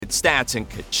stats and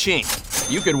ka-ching!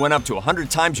 You could win up to 100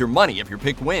 times your money if your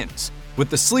pick wins. With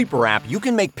the Sleeper app, you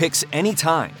can make picks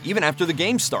anytime, even after the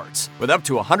game starts, with up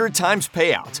to 100 times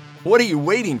payout. What are you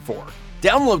waiting for?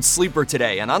 Download Sleeper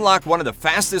today and unlock one of the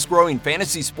fastest-growing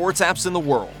fantasy sports apps in the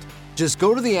world. Just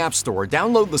go to the App Store,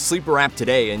 download the Sleeper app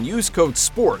today, and use code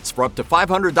SPORTS for up to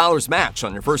 $500 match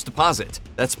on your first deposit.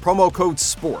 That's promo code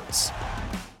SPORTS.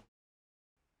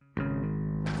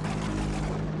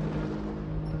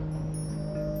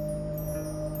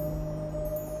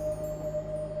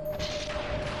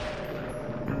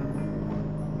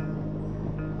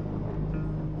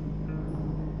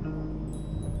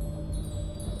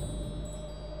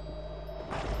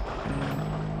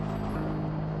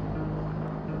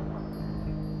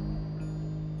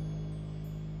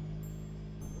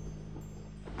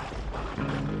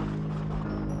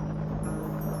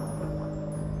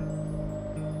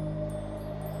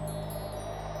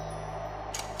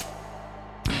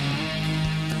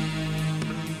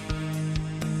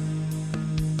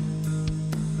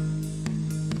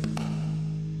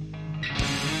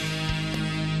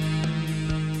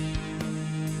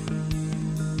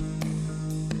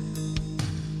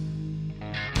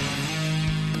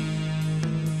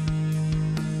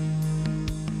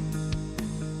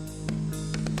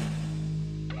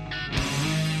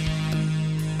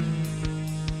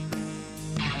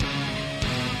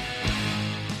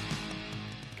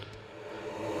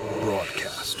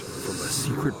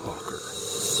 secret bunker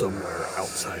somewhere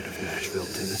outside of Nashville,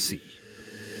 Tennessee.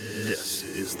 This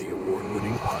is the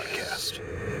award-winning podcast,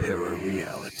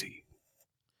 Parareality.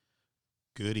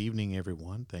 Good evening,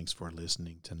 everyone. Thanks for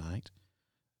listening tonight.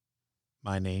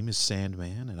 My name is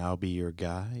Sandman, and I'll be your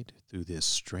guide through this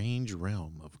strange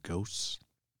realm of ghosts,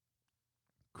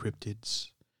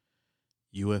 cryptids,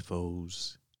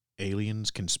 UFOs,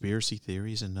 aliens, conspiracy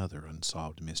theories, and other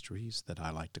unsolved mysteries that I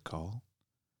like to call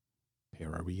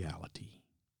Parareality.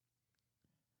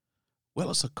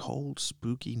 Well, it's a cold,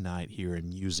 spooky night here in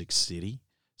Music City.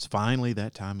 It's finally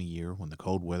that time of year when the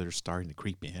cold weather's starting to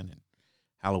creep in, and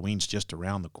Halloween's just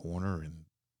around the corner, and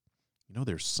you know,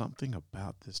 there's something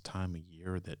about this time of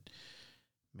year that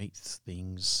makes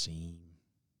things seem,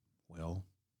 well,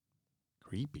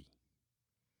 creepy.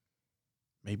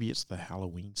 Maybe it's the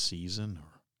Halloween season,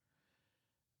 or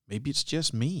maybe it's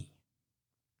just me.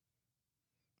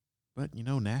 But, you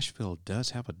know, Nashville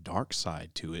does have a dark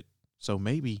side to it, so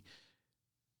maybe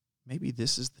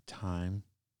this is the time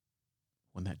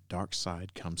when that dark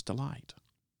side comes to light.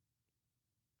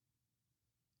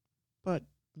 But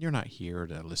you're not here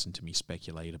to listen to me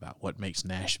speculate about what makes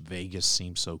Nash Vegas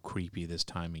seem so creepy this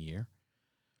time of year.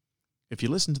 If you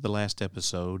listened to the last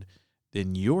episode,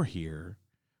 then you're here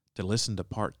to listen to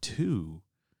part 2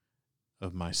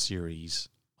 of my series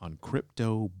on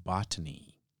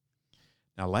Cryptobotany.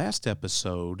 Now, last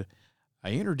episode,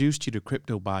 I introduced you to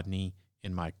Cryptobotany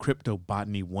in my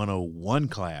Cryptobotany 101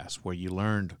 class, where you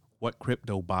learned what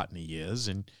Cryptobotany is,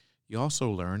 and you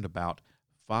also learned about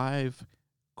 5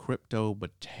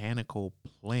 cryptobotanical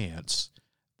plants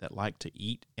that like to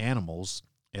eat animals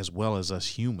as well as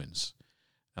us humans.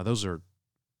 Now, those are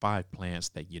 5 plants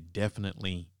that you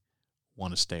definitely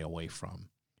want to stay away from.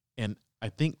 And I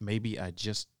think maybe I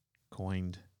just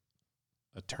coined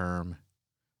a term,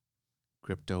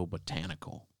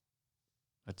 Cryptobotanical.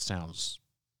 That sounds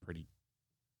pretty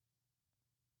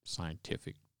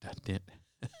scientific, doesn't it?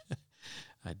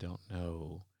 I don't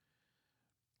know.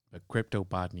 But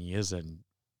Cryptobotany is a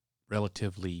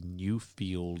relatively new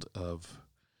field of,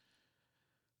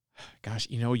 gosh,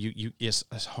 you know,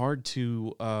 it's hard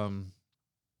to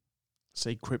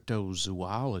say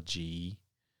cryptozoology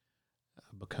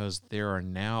because there are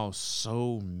now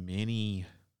so many,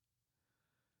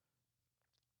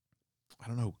 I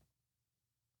don't know,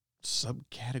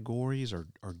 subcategories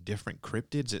or different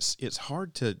cryptids. It's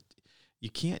hard to, you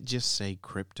can't just say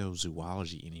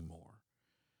cryptozoology anymore.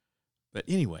 But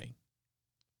anyway,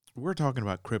 we're talking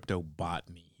about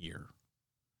cryptobotany here.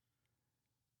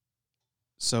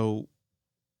 So,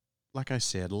 like I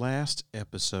said, last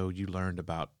episode you learned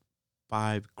about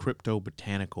 5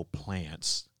 cryptobotanical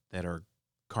plants that are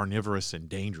carnivorous and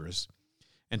dangerous.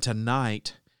 And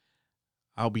tonight,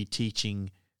 I'll be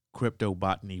teaching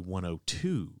Cryptobotany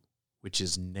 102, which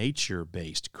is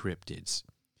nature-based cryptids.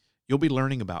 You'll be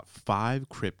learning about 5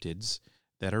 cryptids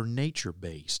that are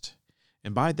nature-based.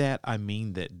 And by that, I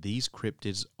mean that these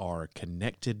cryptids are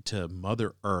connected to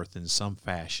Mother Earth in some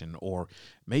fashion, or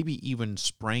maybe even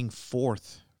sprang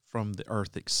forth from the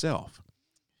Earth itself.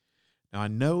 Now, I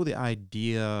know the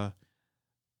idea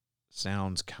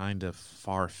sounds kind of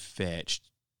far-fetched,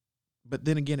 But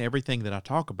then again, everything that I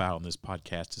talk about on this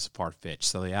podcast is far-fetched.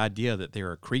 So the idea that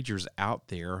there are creatures out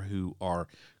there who are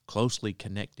closely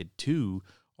connected to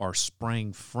or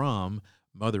sprang from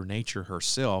Mother Nature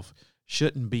herself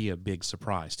shouldn't be a big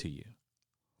surprise to you.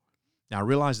 Now, I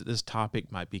realize that this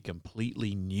topic might be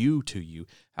completely new to you.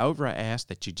 However, I ask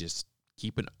that you just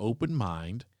keep an open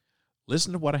mind,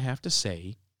 listen to what I have to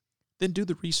say, then do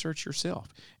the research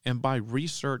yourself. And by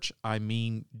research, I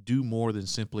mean do more than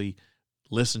simply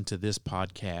listen to this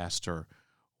podcast or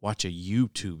watch a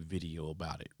YouTube video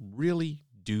about it. Really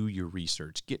do your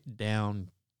research. Get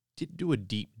down, do a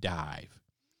deep dive.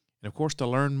 And of course, to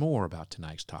learn more about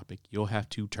tonight's topic, you'll have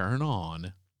to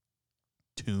tune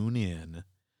in,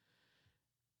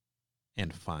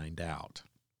 and find out.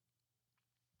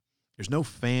 There's no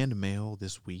fan mail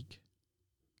this week.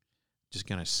 Just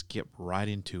going to skip right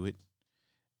into it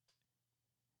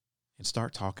and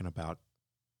start talking about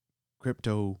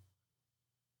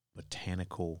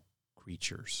cryptobotanical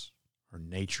creatures or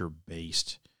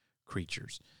nature-based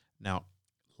creatures. Now,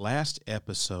 last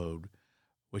episode,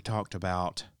 we talked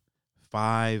about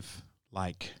 5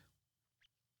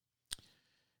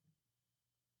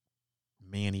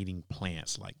 man-eating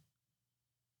plants, like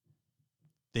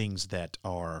things that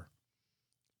are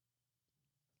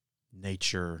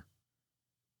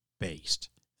nature-based,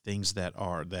 things that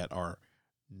are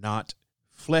not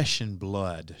flesh and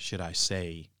blood, should I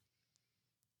say,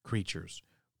 creatures.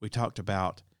 We talked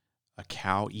about a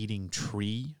cow-eating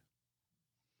tree.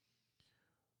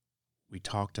 We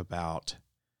talked about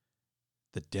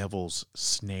the devil's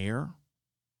snare,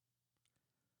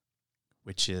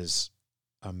 which is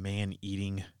a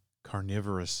man-eating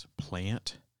carnivorous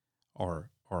plant or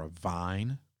a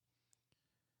vine.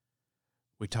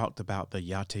 We talked about the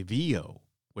yatevillo,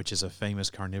 which is a famous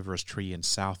carnivorous tree in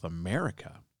South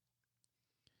America.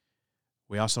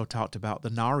 We also talked about the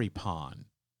naripan,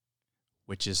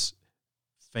 which is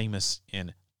famous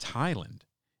in Thailand,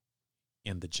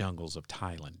 in the jungles of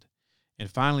Thailand.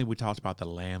 And finally, we talked about the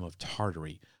lamb of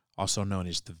Tartary, also known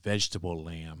as the vegetable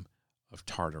lamb of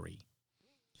Tartary.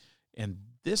 In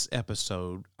this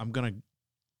episode, I'm going to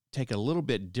take a little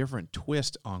bit different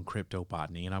twist on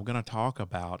cryptobotany, and I'm going to talk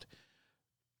about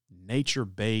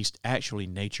nature-based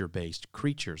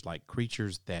creatures, like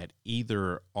creatures that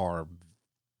either are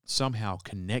somehow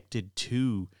connected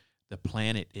to the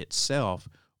planet itself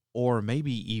or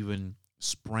maybe even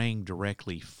sprang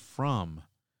directly from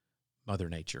Mother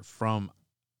Nature, from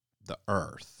the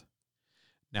earth.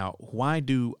 Now, why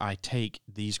do I take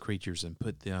these creatures and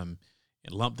put them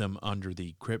and lump them under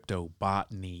the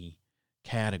cryptobotany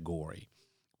category?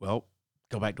 Well,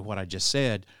 go back to what I just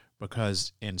said,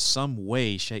 because in some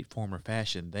way, shape, form, or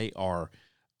fashion, they are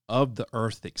of the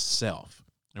earth itself.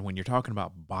 And when you're talking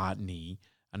about botany,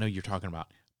 I know you're talking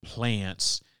about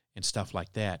plants and stuff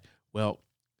like that. Well,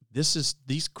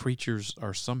 these creatures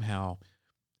are somehow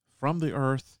from the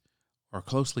earth or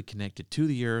closely connected to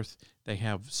the earth. They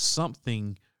have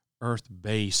something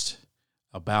earth-based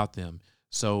about them.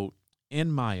 So,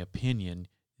 in my opinion,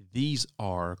 these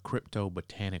are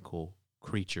cryptobotanical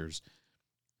creatures,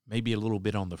 maybe a little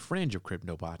bit on the fringe of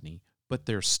cryptobotany, but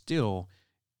they're still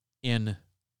in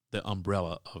the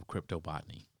umbrella of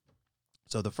cryptobotany.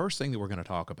 So the first thing that we're going to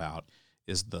talk about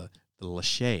is the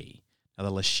Lashe. Now,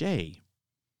 the Lashe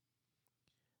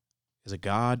is a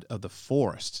god of the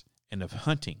forest and of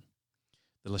hunting.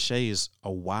 The Lashe is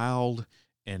a wild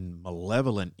and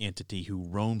malevolent entity who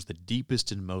roams the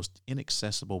deepest and most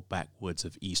inaccessible backwoods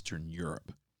of Eastern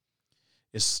Europe.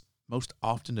 It's most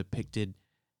often depicted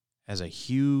as a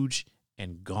huge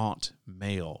and gaunt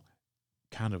male,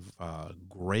 kind of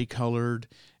gray-colored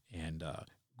and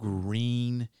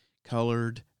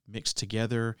green-colored, mixed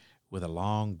together with a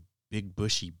long, big,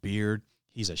 bushy beard.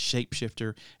 He's a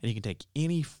shapeshifter, and he can take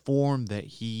any form that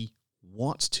he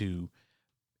wants to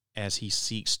as he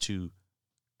seeks to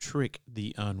trick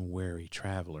the unwary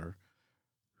traveler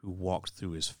who walks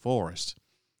through his forest,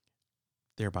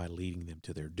 thereby leading them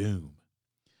to their doom.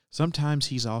 Sometimes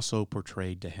he's also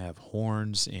portrayed to have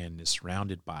horns and is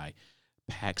surrounded by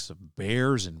packs of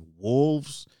bears and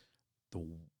wolves.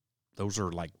 Those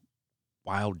are like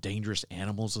wild, dangerous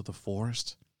animals of the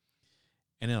forest.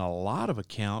 And in a lot of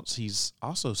accounts, he's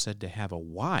also said to have a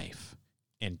wife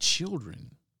and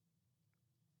children.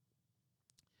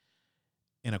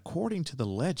 And according to the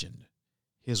legend,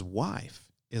 his wife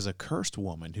is a cursed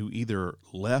woman who either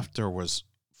left or was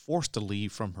forced to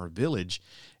leave from her village,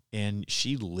 and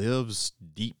she lives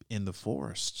deep in the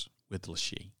forest with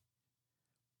Lashe.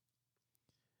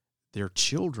 Their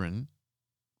children,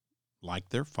 like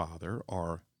their father,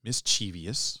 are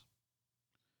mischievous,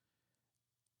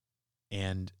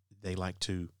 and they like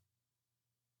to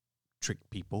trick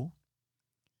people.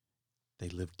 They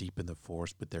live deep in the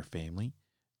forest with their family.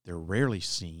 They're rarely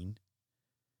seen.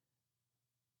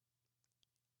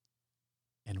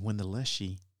 And when the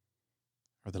Leshy,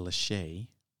 or the Leshy,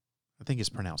 I think it's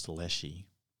pronounced Leshy.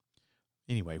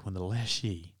 Anyway, when the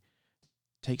Leshy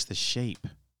takes the shape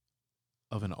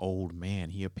of an old man,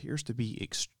 he appears to be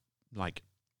like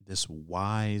this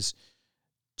wise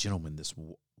gentleman, this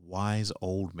wise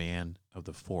old man of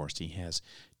the forest. He has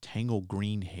tangled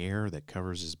green hair that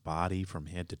covers his body from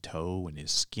head to toe, and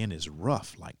his skin is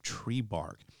rough like tree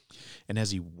bark. And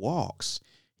as he walks,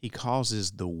 he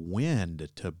causes the wind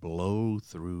to blow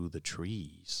through the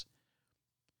trees.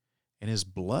 And his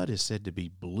blood is said to be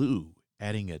blue,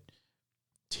 adding a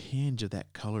tinge of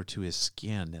that color to his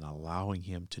skin and allowing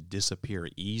him to disappear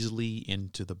easily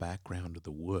into the background of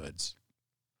the woods.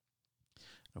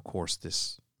 Of course,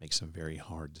 this makes him very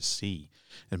hard to see.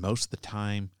 And most of the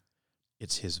time,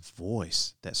 it's his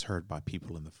voice that's heard by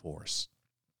people in the forest.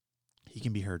 He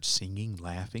can be heard singing,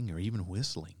 laughing, or even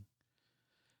whistling.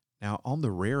 Now, on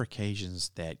the rare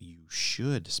occasions that you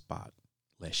should spot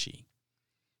Leshy,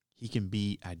 he can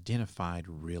be identified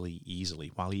really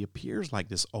easily. While he appears like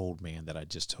this old man that I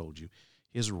just told you,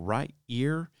 his right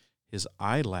ear, his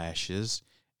eyelashes,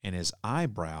 and his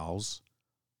eyebrows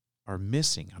are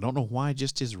missing. I don't know why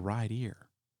just his right ear,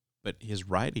 but his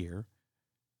right ear,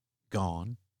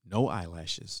 gone, no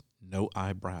eyelashes, no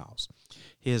eyebrows.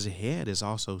 His head is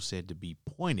also said to be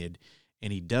pointed,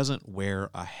 and he doesn't wear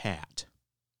a hat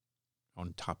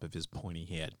on top of his pointy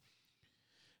head.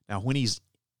 Now, when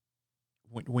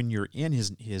you're in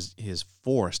his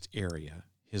forest area,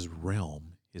 his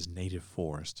realm, his native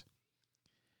forest,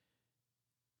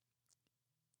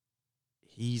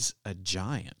 he's a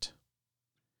giant.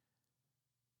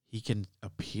 He can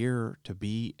appear to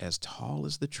be as tall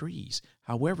as the trees.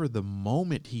 However, the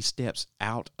moment he steps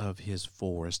out of his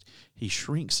forest, he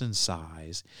shrinks in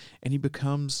size, and he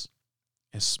becomes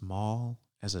as small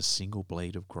as a single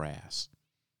blade of grass.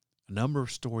 A number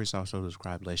of stories also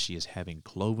describe Leshy as having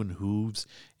cloven hooves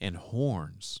and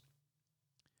horns.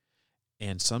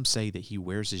 And some say that he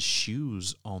wears his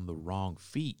shoes on the wrong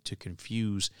feet to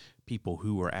confuse people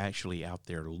who are actually out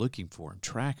there looking for him,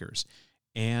 trackers.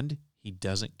 And he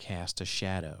doesn't cast a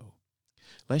shadow.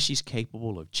 Leshy's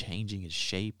capable of changing his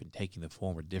shape and taking the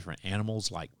form of different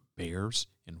animals like bears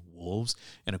and wolves.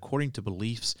 And according to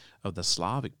beliefs of the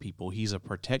Slavic people, he's a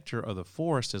protector of the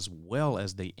forest as well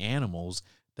as the animals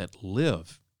that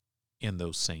live in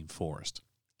those same forests.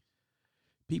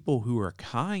 People who are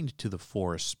kind to the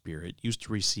forest spirit used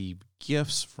to receive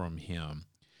gifts from him.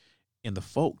 In the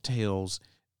folk tales,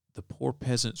 the poor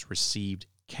peasants received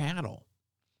cattle.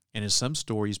 And in some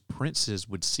stories, princes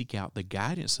would seek out the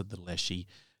guidance of the Leshy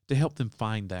to help them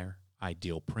find their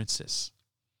ideal princess.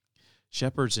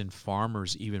 Shepherds and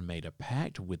farmers even made a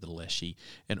pact with the Leshy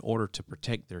in order to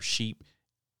protect their sheep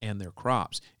and their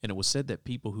crops. And it was said that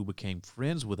people who became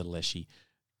friends with the Leshy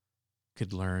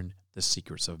could learn the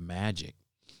secrets of magic.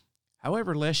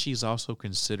 However, Leshy is also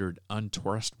considered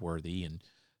untrustworthy and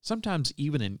sometimes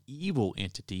even an evil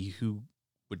entity who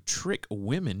would trick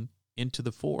women into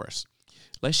the forest.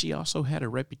 Leshy also had a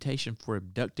reputation for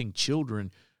abducting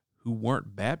children who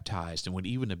weren't baptized and would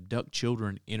even abduct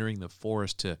children entering the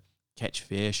forest to catch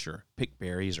fish or pick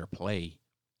berries or play.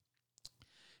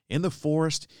 In the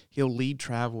forest, he'll lead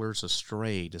travelers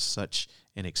astray to such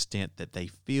an extent that they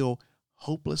feel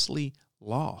hopelessly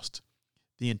lost.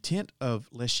 The intent of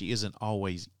Leshy isn't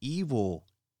always evil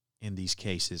in these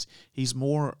cases. He's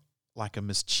more like a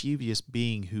mischievous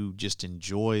being who just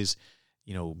enjoys,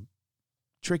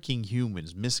 tricking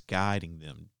humans, misguiding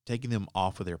them, taking them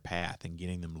off of their path and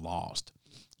getting them lost.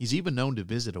 He's even known to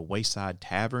visit a wayside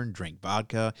tavern, drink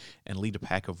vodka, and lead a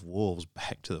pack of wolves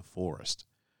back to the forest.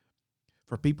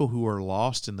 For people who are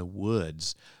lost in the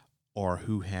woods or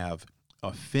who have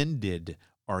offended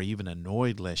or even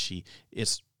annoyed Leshy,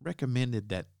 it's recommended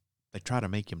that they try to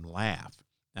make him laugh.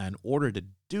 Now, in order to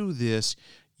do this,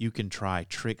 you can try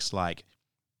tricks like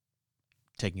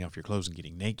taking off your clothes and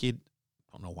getting naked.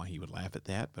 Don't know why he would laugh at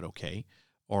that, but okay.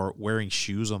 Or wearing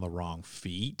shoes on the wrong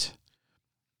feet.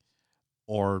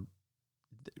 Or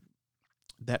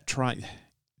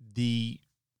the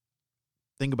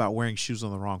thing about wearing shoes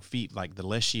on the wrong feet, like the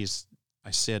Leshy is,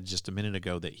 I said just a minute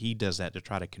ago that he does that to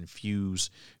try to confuse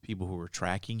people who are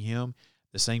tracking him.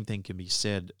 The same thing can be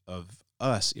said of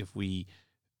us. If we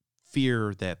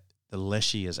fear that the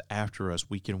Leshy is after us,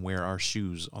 we can wear our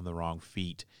shoes on the wrong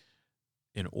feet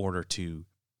in order to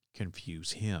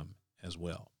confuse him as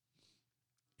well.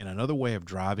 And another way of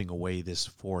driving away this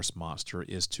forest monster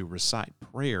is to recite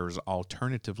prayers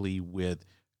alternatively with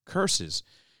curses.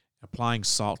 Applying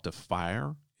salt to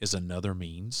fire is another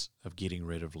means of getting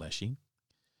rid of leshy.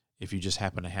 If you just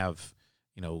happen to have,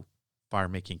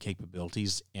 fire-making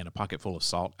capabilities and a pocket full of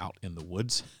salt out in the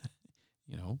woods,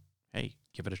 hey,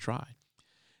 give it a try.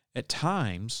 At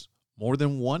times, more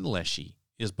than one leshy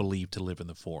is believed to live in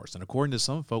the forest. And according to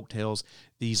some folk tales,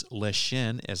 these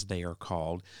leshen, as they are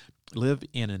called, live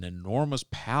in an enormous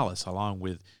palace along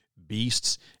with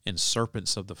beasts and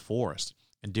serpents of the forest.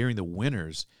 And during the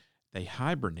winters, they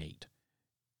hibernate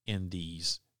in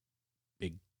these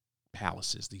big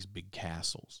palaces, these big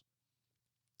castles.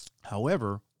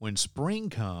 However, when spring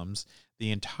comes,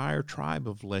 the entire tribe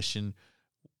of leshen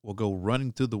will go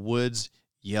running through the woods,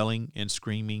 yelling and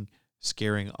screaming,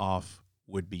 scaring off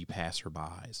would-be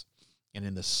passerbys. And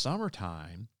in the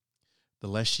summertime, the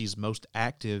leshy's most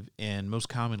active, and most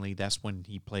commonly, that's when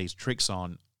he plays tricks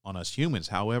on us humans.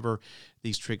 However,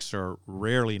 these tricks are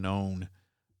rarely known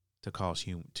to cause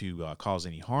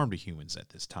any harm to humans at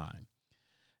this time.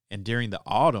 And during the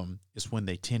autumn is when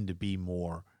they tend to be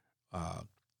more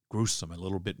gruesome, a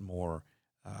little bit more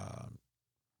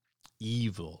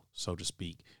evil, so to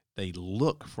speak. They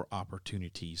look for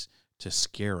opportunities to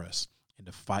scare us and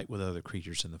to fight with other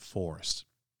creatures in the forest.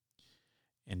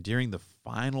 And during the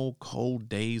final cold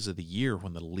days of the year,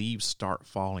 when the leaves start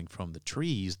falling from the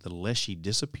trees, the leshy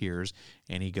disappears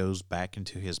and he goes back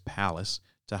into his palace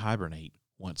to hibernate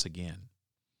once again.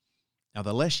 Now,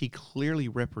 the leshy clearly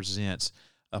represents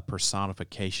a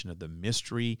personification of the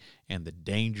mystery and the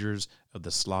dangers of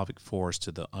the Slavic forest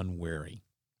to the unwary.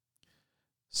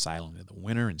 Silent in the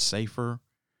winter and safer,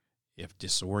 if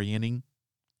disorienting.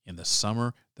 In the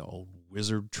summer, the old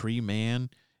wizard tree man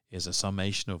is a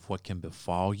summation of what can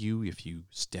befall you if you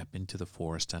step into the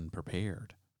forest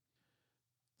unprepared.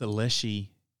 The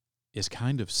leshy is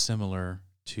kind of similar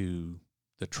to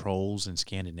the trolls in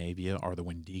Scandinavia or the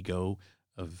Wendigo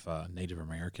of Native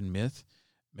American myth.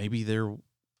 Maybe there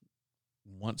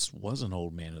once was an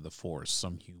old man of the forest,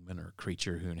 some human or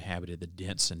creature who inhabited the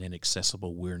dense and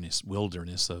inaccessible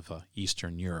wilderness of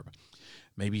Eastern Europe.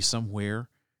 Maybe somewhere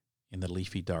in the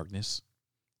leafy darkness,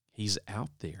 he's out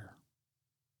there,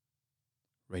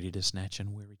 ready to snatch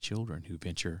unwary children who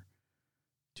venture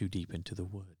too deep into the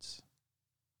woods.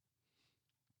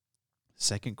 The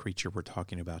second creature we're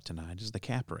talking about tonight is the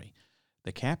Capri.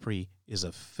 The Capri is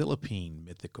a Philippine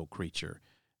mythical creature,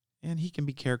 and he can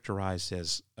be characterized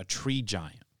as a tree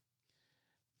giant.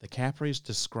 The Capri is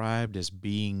described as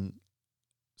being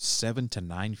 7 to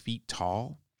 9 feet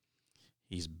tall.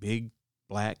 He's big,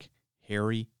 black,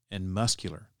 hairy, and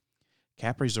muscular.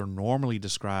 Capris are normally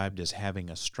described as having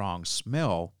a strong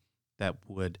smell that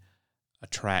would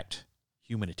attract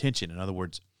human attention. In other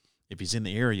words, if he's in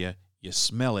the area, you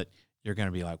smell it, you're going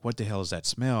to be like, what the hell is that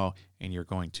smell? And you're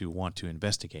going to want to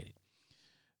investigate it.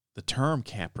 The term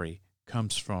Capri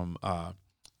comes from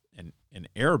an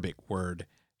Arabic word,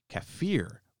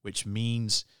 kafir, which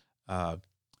means a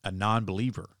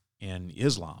non-believer in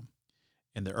Islam.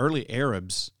 And the early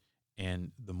Arabs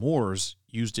and the Moors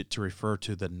used it to refer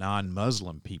to the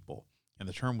non-Muslim people. And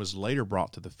the term was later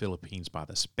brought to the Philippines by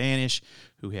the Spanish,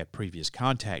 who had previous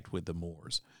contact with the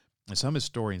Moors. And some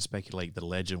historians speculate the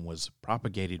legend was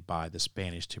propagated by the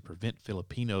Spanish to prevent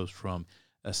Filipinos from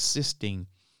assisting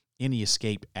any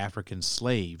escaped African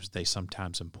slaves they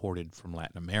sometimes imported from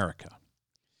Latin America.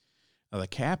 Now, the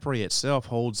Capri itself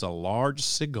holds a large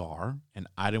cigar, an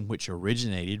item which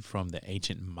originated from the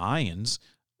ancient Mayans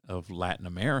of Latin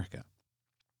America.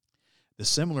 The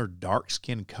similar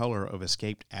dark-skinned color of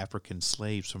escaped African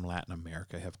slaves from Latin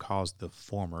America have caused the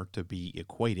former to be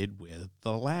equated with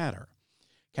the latter.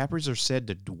 Capris are said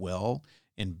to dwell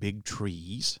in big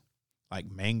trees like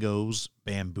mangoes,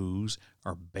 bamboos,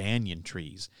 or banyan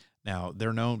trees. Now,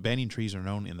 banyan trees are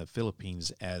known in the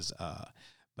Philippines as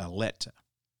baleta.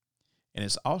 And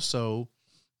it's also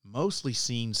mostly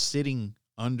seen sitting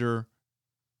under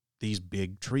these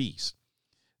big trees.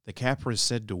 The Capra is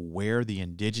said to wear the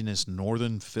indigenous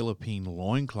northern Philippine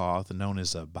loincloth known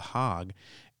as a bahag,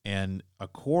 and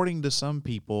according to some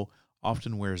people,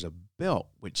 often wears a belt,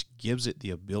 which gives it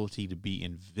the ability to be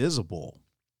invisible.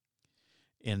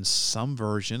 In some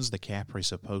versions, the Capra is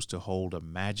supposed to hold a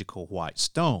magical white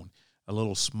stone, a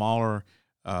little smaller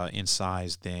in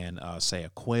size than, say, a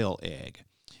quail egg.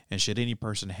 And should any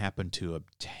person happen to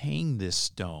obtain this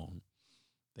stone,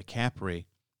 the Capri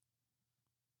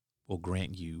will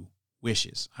grant you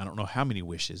wishes. I don't know how many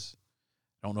wishes.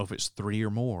 I don't know if it's 3 or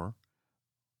more.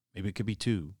 Maybe it could be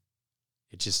 2.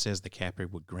 It just says the Capri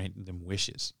would grant them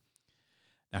wishes.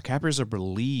 Now, Capris are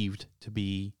believed to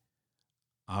be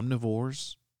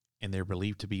omnivores, and they're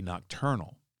believed to be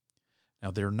nocturnal.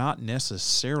 Now, they're not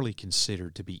necessarily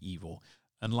considered to be evil,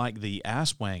 unlike the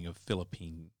aswang of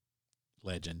Philippine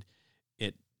legend,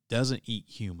 it doesn't eat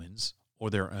humans or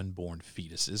their unborn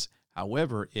fetuses.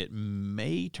 However, it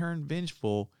may turn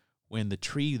vengeful when the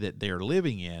tree that they're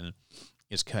living in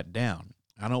is cut down.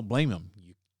 I don't blame them.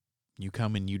 You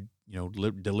come and you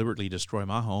deliberately destroy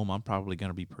my home, I'm probably going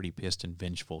to be pretty pissed and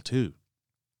vengeful too.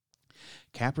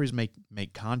 Capres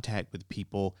make contact with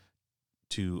people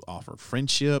to offer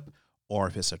friendship, or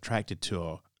if it's attracted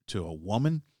to a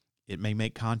woman, it may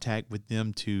make contact with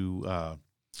them to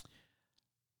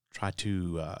try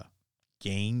to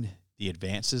gain the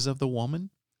advances of the woman.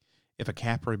 If a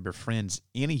Capre befriends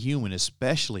any human,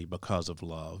 especially because of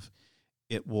love,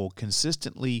 it will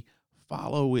consistently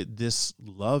follow this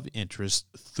love interest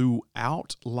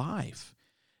throughout life.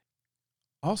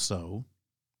 Also,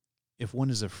 if one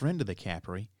is a friend of the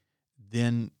Capre,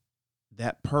 then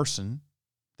that person,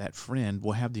 that friend,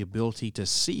 will have the ability to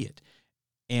see it.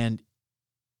 And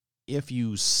if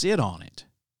you sit on it,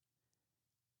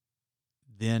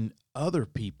 then other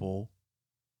people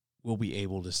will be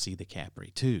able to see the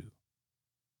Capre too.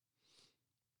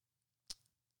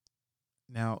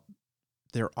 Now,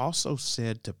 they're also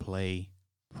said to play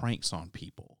pranks on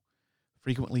people,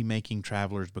 frequently making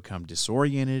travelers become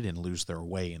disoriented and lose their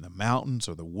way in the mountains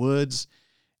or the woods.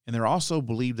 And they're also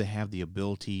believed to have the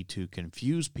ability to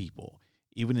confuse people,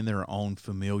 even in their own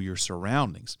familiar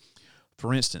surroundings.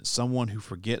 For instance, someone who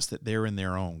forgets that they're in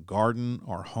their own garden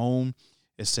or home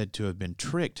is said to have been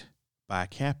tricked by a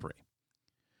Capre.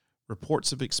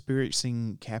 Reports of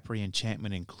experiencing Capre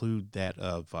enchantment include that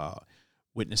of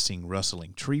witnessing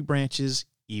rustling tree branches,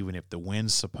 even if the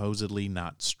wind's supposedly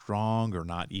not strong or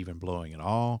not even blowing at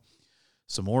all.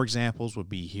 Some more examples would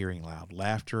be hearing loud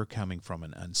laughter coming from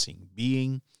an unseen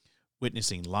being,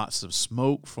 witnessing lots of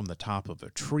smoke from the top of a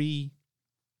tree,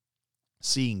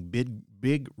 seeing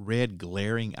big red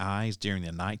glaring eyes during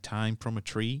the nighttime from a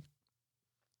tree,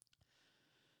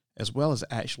 as well as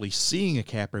actually seeing a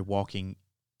Capre walking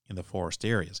in the forest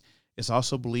areas. It's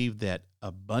also believed that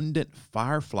abundant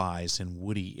fireflies in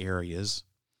woody areas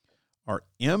are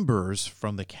embers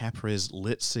from the Capre's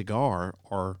lit cigar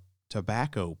or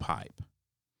tobacco pipe.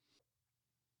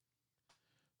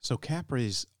 So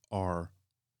Capres are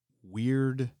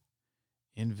weird,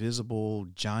 invisible,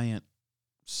 giant,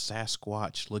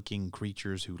 Sasquatch-looking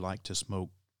creatures who like to smoke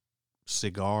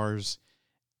cigars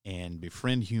and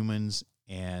befriend humans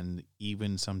and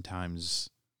even sometimes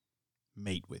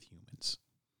mate with humans.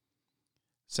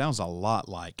 Sounds a lot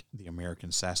like the American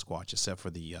Sasquatch, except for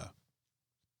the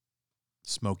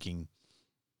smoking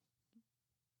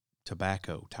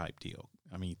tobacco type deal.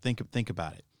 I mean, think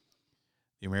about it.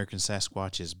 The American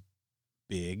Sasquatch is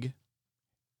big,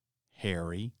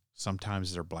 hairy.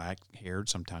 Sometimes they're black-haired,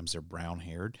 sometimes they're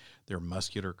brown-haired. They're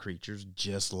muscular creatures,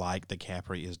 just like the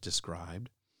Capre is described.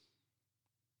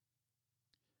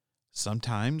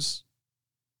 Sometimes,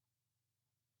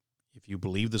 if you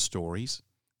believe the stories,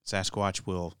 Sasquatch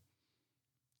will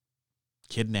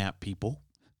kidnap people.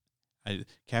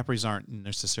 Capres aren't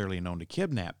necessarily known to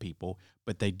kidnap people,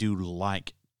 but they do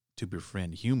like to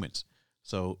befriend humans.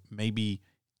 So maybe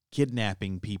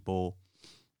kidnapping people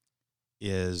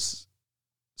is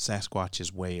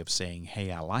Sasquatch's way of saying,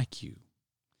 hey, I like you.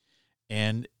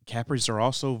 And Capres are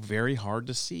also very hard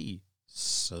to see.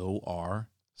 So are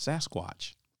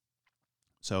Sasquatch.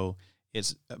 So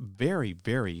it's a very,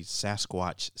 very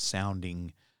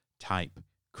Sasquatch-sounding type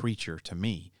creature to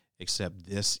me, except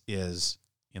this is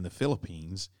in the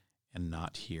Philippines and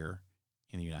not here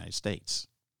in the United States.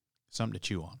 Something to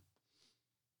chew on.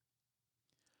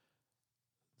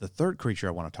 The third creature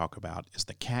I want to talk about is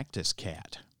the cactus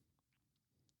cat.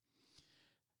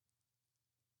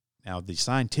 Now, the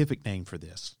scientific name for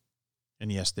this,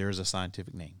 and yes, there is a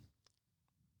scientific name,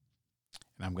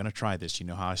 and I'm going to try this. You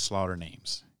know how I slaughter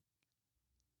names.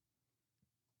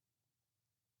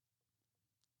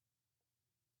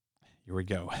 Here we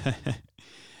go.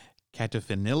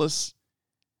 Cataphenillus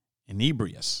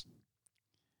inebrius.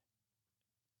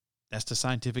 That's the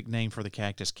scientific name for the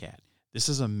cactus cat. This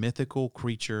is a mythical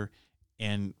creature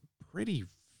and pretty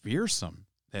fearsome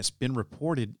that's been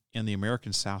reported in the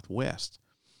American Southwest.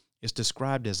 It's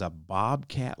described as a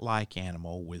bobcat-like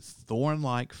animal with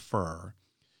thorn-like fur,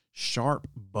 sharp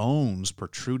bones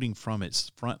protruding from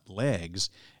its front legs,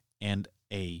 and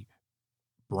a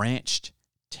branched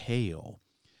tail.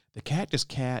 The cactus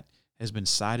cat has been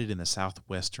sighted in the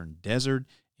southwestern desert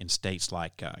in states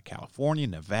like California,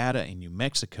 Nevada, and New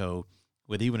Mexico,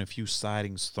 with even a few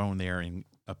sightings thrown there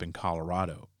up in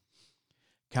Colorado.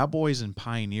 Cowboys and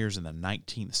pioneers in the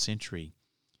 19th century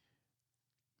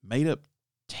made up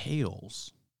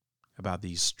tales about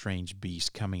these strange beasts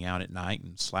coming out at night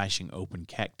and slashing open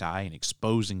cacti and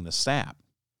exposing the sap.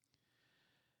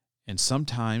 And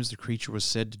sometimes the creature was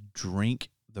said to drink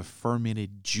the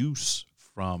fermented juice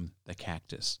from the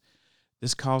cactus.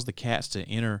 This caused the cats to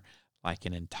enter like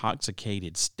an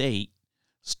intoxicated state,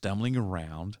 stumbling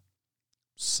around,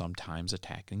 sometimes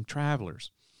attacking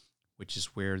travelers, which is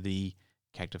where the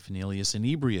Cactophanilius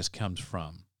inebrius comes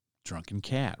from. Drunken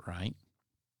cat, right?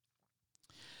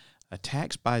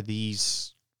 Attacks by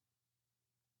these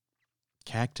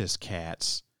cactus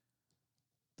cats,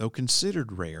 though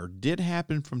considered rare, did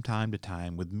happen from time to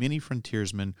time, with many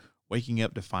frontiersmen waking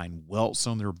up to find welts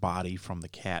on their body from the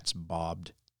cat's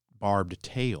barbed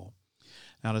tail.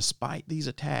 Now, despite these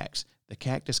attacks, the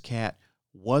cactus cat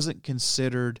wasn't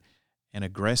considered an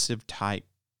aggressive type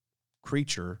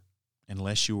creature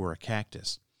unless you were a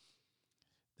cactus.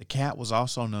 The cat was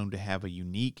also known to have a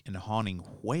unique and haunting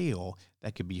wail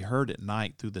that could be heard at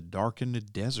night through the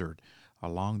darkened desert,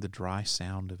 along the dry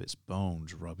sound of its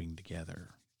bones rubbing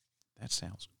together. That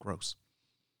sounds gross.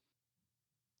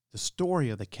 The story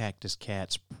of the cactus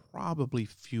cat's probably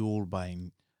fueled by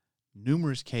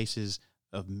numerous cases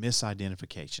of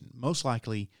misidentification, most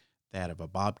likely that of a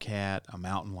bobcat, a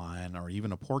mountain lion, or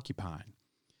even a porcupine.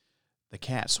 The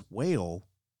cat's wail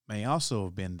may also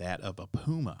have been that of a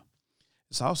puma.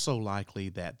 It's also likely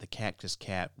that the cactus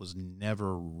cat was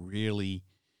never really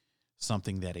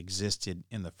something that existed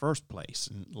in the first place.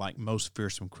 And like most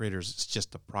fearsome critters, it's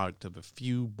just the product of a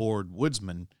few bored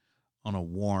woodsmen on a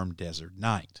warm desert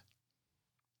night.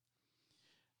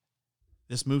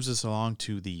 This moves us along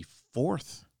to the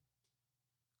fourth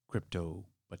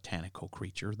cryptobotanical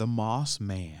creature, the moss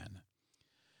man.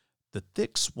 The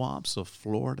thick swamps of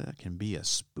Florida can be a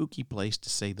spooky place to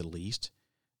say the least.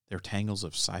 They're tangles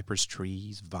of cypress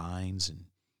trees, vines, and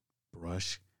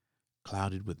brush,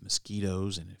 clouded with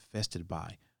mosquitoes and infested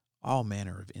by all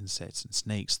manner of insects and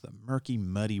snakes. The murky,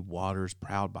 muddy waters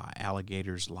prowled by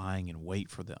alligators lying in wait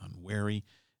for the unwary.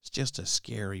 It's just a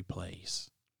scary place.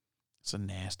 It's a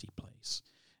nasty place.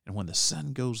 And when the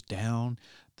sun goes down,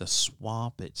 the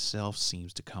swamp itself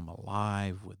seems to come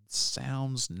alive with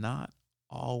sounds not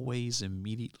always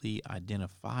immediately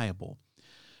identifiable.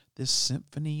 This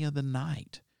symphony of the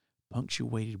night,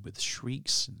 punctuated with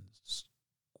shrieks and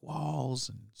squalls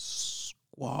and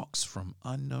squawks from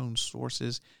unknown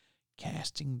sources,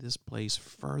 casting this place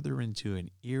further into an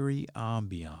eerie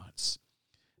ambiance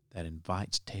that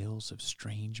invites tales of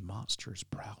strange monsters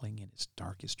prowling in its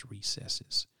darkest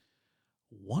recesses.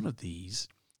 One of these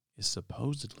is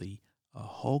supposedly a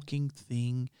hulking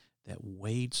thing that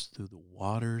wades through the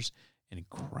waters and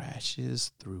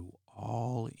crashes through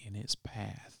all in its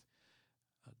path,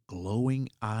 a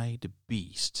glowing-eyed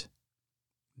beast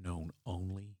known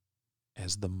only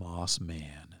as the Moss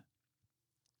Man.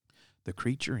 The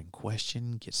creature in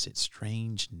question gets its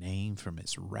strange name from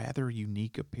its rather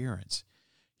unique appearance.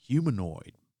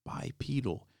 Humanoid,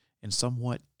 bipedal, and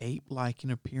somewhat ape-like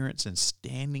in appearance and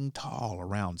standing tall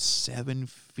around 7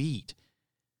 feet.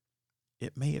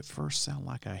 It may at first sound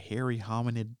like a hairy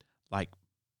hominid like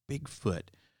Bigfoot,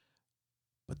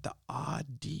 but the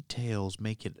odd details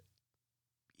make it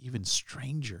even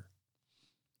stranger.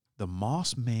 The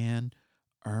Moss Man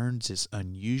earns its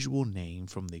unusual name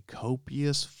from the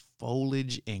copious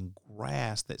foliage and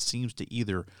grass that seems to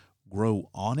either grow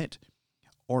on it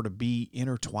or to be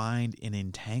intertwined and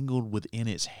entangled within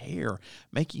its hair,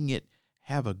 making it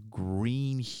have a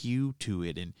green hue to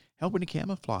it and helping to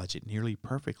camouflage it nearly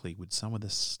perfectly, with some of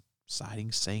the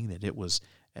sightings saying that it was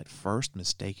at first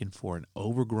mistaken for an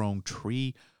overgrown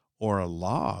tree or a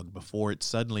log before it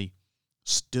suddenly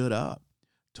stood up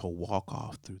to walk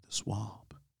off through the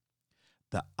swamp.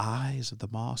 The eyes of the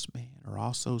Moss Man are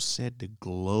also said to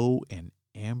glow an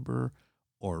amber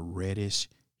or reddish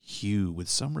hue, with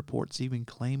some reports even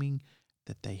claiming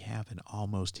that they have an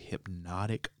almost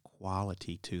hypnotic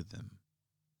quality to them.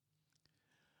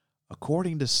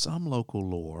 According to some local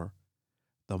lore,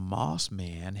 the Moss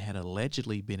Man had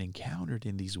allegedly been encountered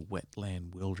in these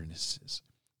wetland wildernesses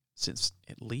since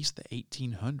at least the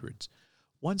 1800s.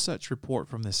 One such report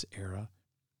from this era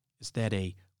is that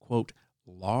a, quote,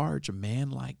 large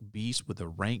man-like beast with a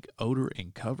rank odor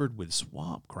and covered with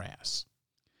swamp grass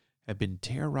had been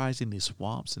terrorizing the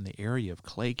swamps in the area of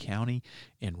Clay County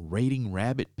and raiding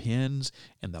rabbit pens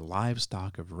and the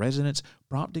livestock of residents,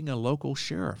 prompting a local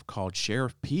sheriff called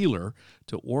Sheriff Peeler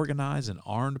to organize an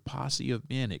armed posse of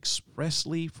men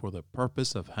expressly for the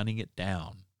purpose of hunting it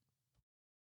down.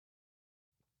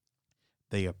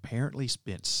 They apparently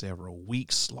spent several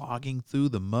weeks slogging through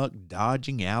the muck,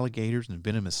 dodging alligators and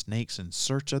venomous snakes in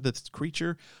search of this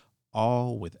creature,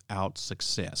 all without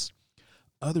success.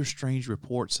 Other strange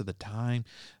reports of the time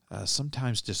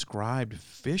sometimes described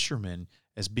fishermen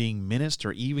as being menaced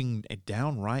or even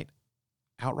downright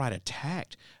outright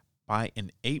attacked by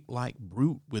an ape-like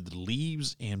brute with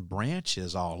leaves and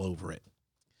branches all over it.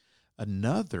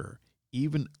 Another,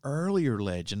 even earlier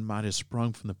legend might have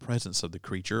sprung from the presence of the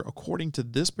creature. According to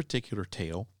this particular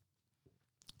tale,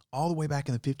 all the way back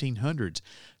in the 1500s,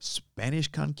 Spanish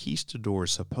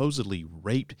conquistadors supposedly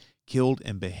raped, killed,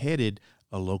 and beheaded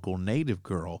a local native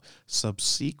girl,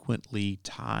 subsequently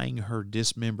tying her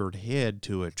dismembered head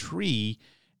to a tree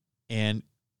and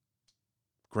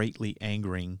greatly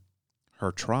angering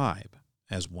her tribe,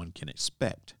 as one can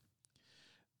expect.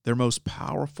 Their most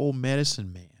powerful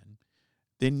medicine man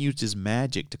then used his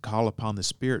magic to call upon the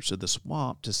spirits of the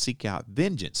swamp to seek out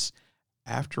vengeance,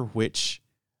 after which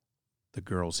the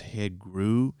girl's head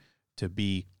grew to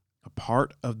be a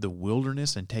part of the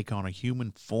wilderness and take on a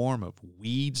human form of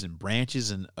weeds and branches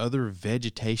and other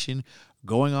vegetation,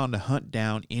 going on to hunt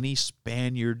down any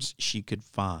Spaniards she could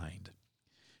find.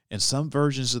 In some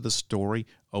versions of the story,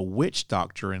 a witch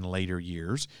doctor in later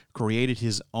years created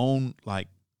his own,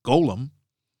 golem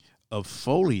of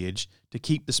foliage to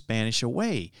keep the Spanish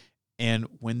away. And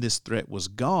when this threat was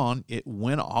gone, it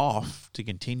went off to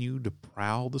continue to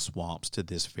prowl the swamps to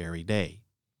this very day.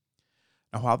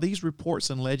 Now, while these reports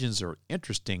and legends are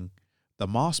interesting, the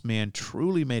Moss Man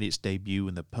truly made its debut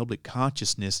in the public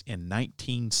consciousness in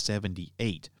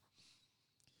 1978.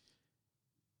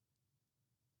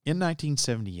 In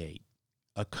 1978,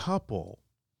 a couple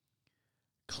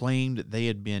claimed they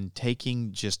had been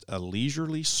taking just a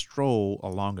leisurely stroll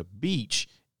along a beach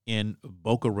in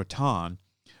Boca Raton,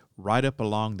 right up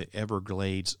along the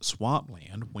Everglades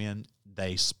swampland, when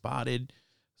they spotted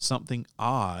something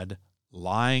odd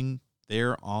lying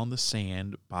there on the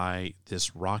sand by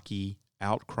this rocky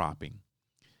outcropping.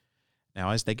 Now,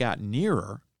 as they got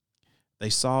nearer, they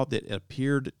saw that it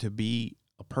appeared to be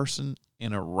a person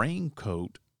in a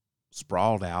raincoat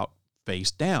sprawled out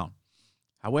face down.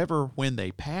 However, when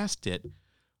they passed it,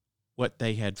 what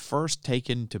they had first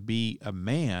taken to be a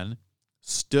man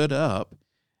stood up,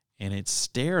 and it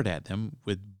stared at them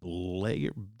with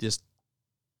just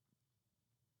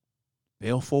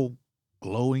baleful,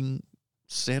 glowing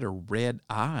set of red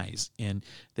eyes, and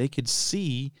they could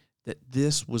see that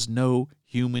this was no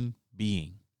human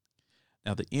being.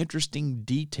 Now, the interesting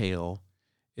detail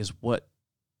is what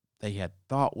they had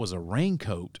thought was a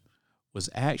raincoat was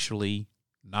actually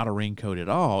not a raincoat at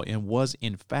all, and was,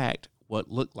 in fact, what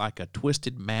looked like a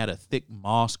twisted mat of thick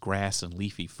moss, grass, and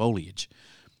leafy foliage.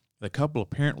 The couple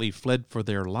apparently fled for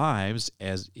their lives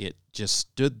as it just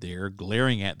stood there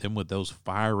glaring at them with those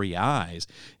fiery eyes.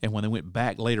 And when they went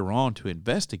back later on to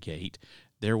investigate,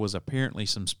 there was apparently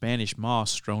some Spanish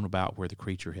moss strewn about where the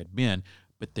creature had been,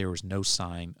 but there was no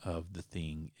sign of the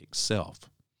thing itself.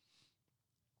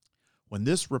 When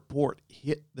this report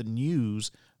hit the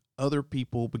news, other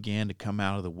people began to come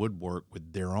out of the woodwork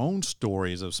with their own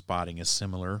stories of spotting a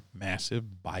similar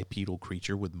massive bipedal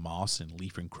creature with moss and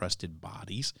leaf-encrusted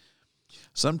bodies,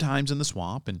 sometimes in the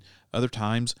swamp and other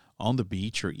times on the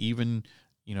beach, or even,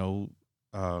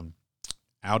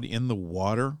 out in the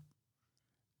water,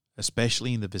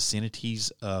 especially in the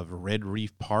vicinities of Red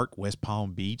Reef Park, West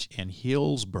Palm Beach, and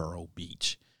Hillsborough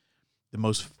Beach. The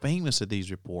most famous of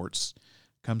these reports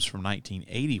comes from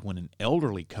 1980, when an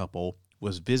elderly couple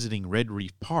was visiting Red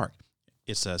Reef Park.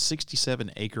 It's a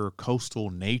 67-acre coastal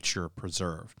nature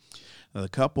preserve. Now, the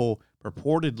couple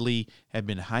purportedly had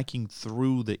been hiking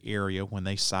through the area when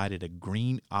they sighted a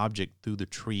green object through the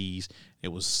trees. It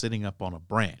was sitting up on a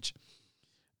branch.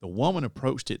 The woman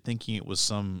approached it thinking it was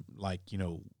some,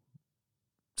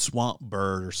 swamp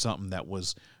bird or something that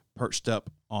was perched up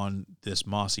on this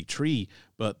mossy tree,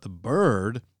 but the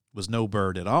bird was no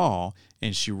bird at all,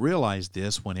 and she realized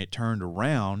this when it turned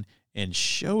around and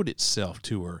showed itself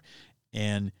to her,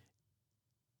 and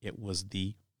it was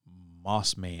the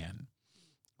Moss Man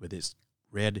with its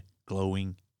red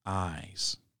glowing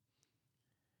eyes.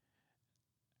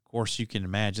 Of course, you can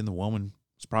imagine the woman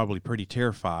was probably pretty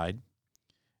terrified,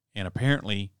 and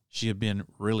apparently she had been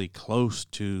really close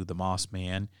to the Moss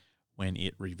Man when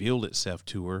it revealed itself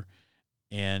to her,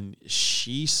 and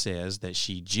she says that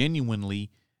she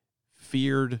genuinely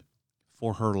feared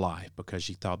for her life because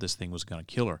she thought this thing was going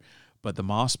to kill her. But the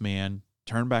Moss Man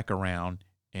turned back around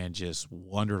and just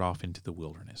wandered off into the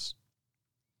wilderness.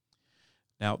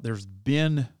 Now, there's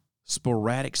been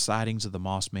sporadic sightings of the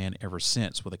Moss Man ever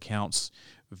since, with accounts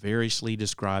variously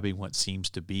describing what seems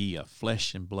to be a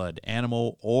flesh and blood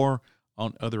animal, or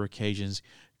on other occasions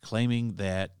claiming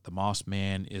that the Moss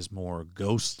Man is more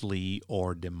ghostly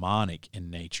or demonic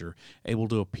in nature, able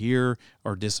to appear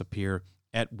or disappear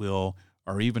at will,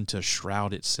 or even to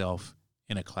shroud itself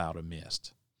in a cloud of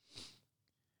mist.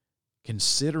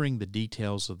 Considering the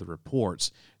details of the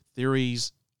reports,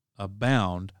 theories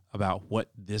abound about what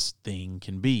this thing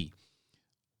can be.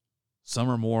 Some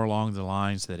are more along the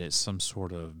lines that it's some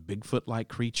sort of Bigfoot-like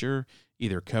creature,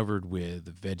 either covered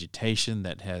with vegetation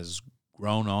that has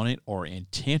grown on it or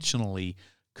intentionally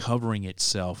covering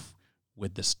itself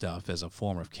with the stuff as a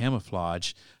form of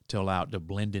camouflage to allow it to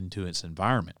blend into its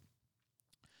environment.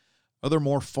 Other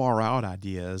more far-out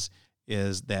ideas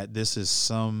is that this is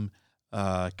some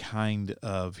kind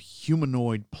of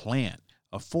humanoid plant,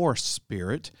 a forest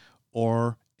spirit,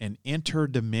 or an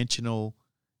interdimensional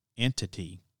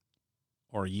entity,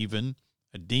 or even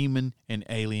a demon, an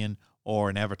alien, or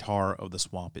an avatar of the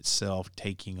swamp itself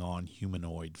taking on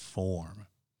humanoid form.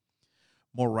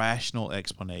 More rational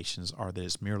explanations are that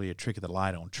it's merely a trick of the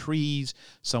light on trees,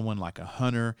 someone like a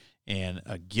hunter in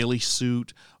a ghillie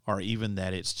suit, or even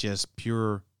that it's just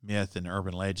pure myth and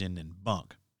urban legend and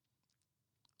bunk.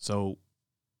 So,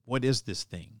 what is this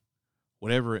thing?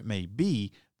 Whatever it may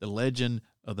be, the legend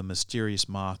of the mysterious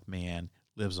Mothman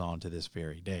lives on to this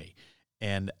very day.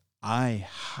 And I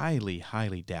highly,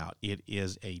 highly doubt it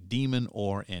is a demon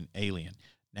or an alien.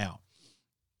 Now,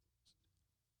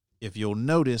 if you'll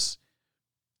notice,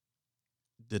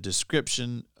 the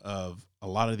description of a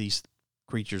lot of these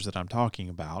creatures that I'm talking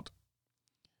about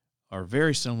are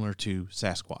very similar to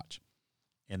Sasquatch.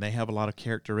 And they have a lot of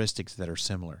characteristics that are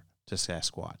similar to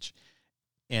Sasquatch.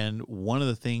 And one of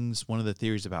the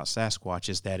theories about Sasquatch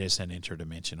is that it's an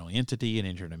interdimensional entity, an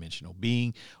interdimensional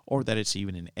being, or that it's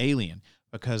even an alien.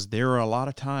 Because there are a lot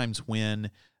of times when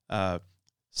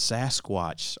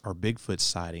Sasquatch or Bigfoot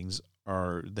sightings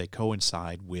they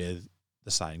coincide with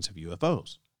the sightings of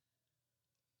UFOs.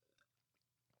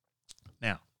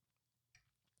 Now,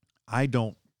 I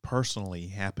don't personally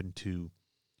happen to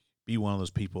be one of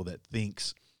those people that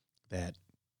thinks that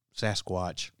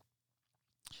Sasquatch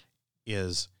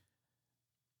is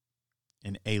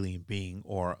an alien being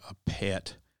or a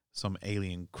pet, some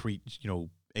alien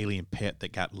alien pet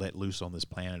that got let loose on this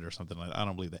planet or something like that. I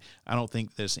don't believe that. I don't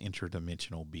think this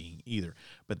interdimensional being either.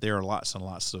 But there are lots and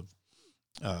lots of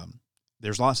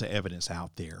there's lots of evidence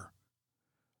out there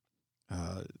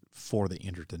for the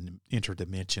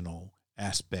interdimensional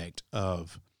aspect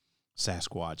of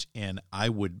Sasquatch, and I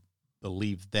would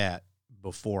believe that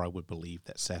before I would believe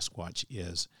that Sasquatch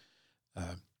is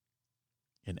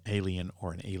an alien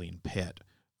or an alien pet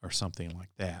or something like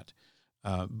that.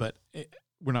 But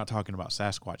we're not talking about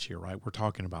Sasquatch here, right? We're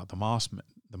talking about the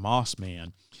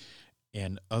Mossman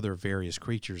and other various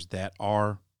creatures that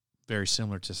are very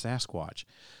similar to Sasquatch.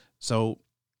 So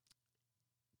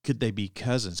could they be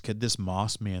cousins? Could this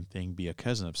Mossman thing be a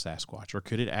cousin of Sasquatch, or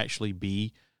could it actually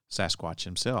be Sasquatch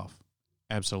himself?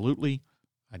 Absolutely.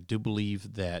 I do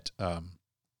believe that that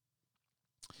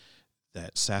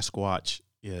Sasquatch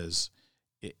is.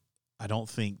 I don't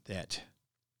think that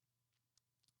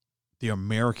the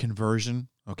American version.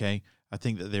 Okay, I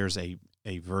think that there's a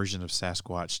version of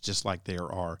Sasquatch, just like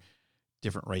there are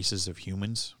different races of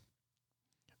humans.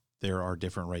 There are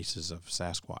different races of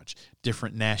Sasquatch,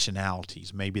 different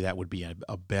nationalities. Maybe that would be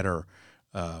a better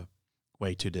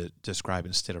way to describe it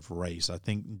instead of race. I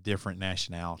think different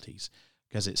nationalities,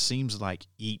 because it seems like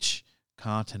each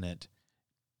continent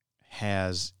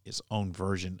has its own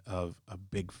version of a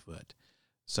Bigfoot.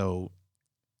 So,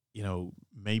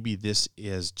 maybe this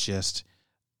is just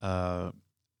now,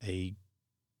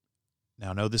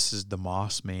 I know this is the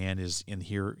Mossman is in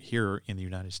here in the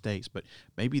United States, but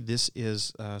maybe this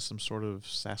is some sort of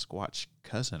Sasquatch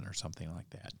cousin or something like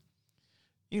that.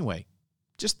 Anyway,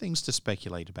 just things to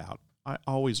speculate about. I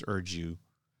always urge you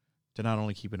to not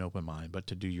only keep an open mind, but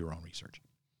to do your own research.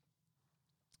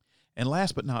 And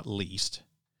last but not least,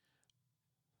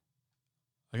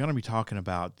 I'm going to be talking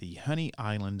about the Honey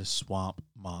Island Swamp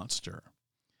Monster.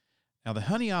 Now, the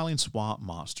Honey Island Swamp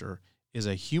Monster is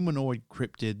a humanoid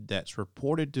cryptid that's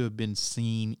reported to have been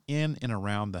seen in and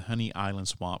around the Honey Island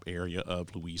Swamp area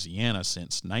of Louisiana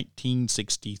since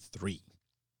 1963.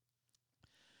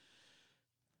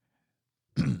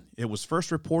 It was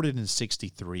first reported in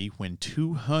 1963 when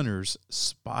two hunters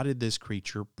spotted this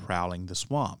creature prowling the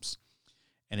swamps,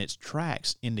 and its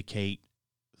tracks indicate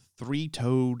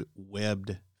three-toed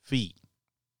webbed feet.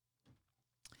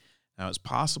 Now, it's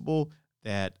possible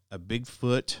that a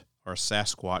Bigfoot or a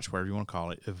Sasquatch, whatever you want to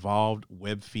call it, evolved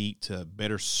webbed feet to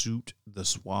better suit the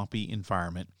swampy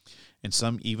environment. And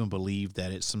some even believe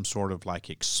that it's some sort of like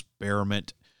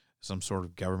experiment, some sort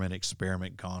of government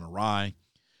experiment gone awry.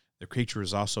 The creature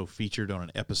is also featured on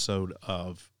an episode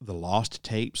of The Lost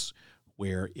Tapes,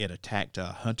 where it attacked a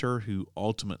hunter who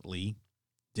ultimately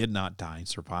did not die and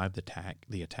survived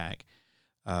the attack.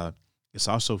 It's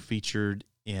also featured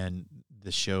in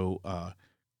the show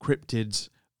Cryptids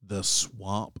The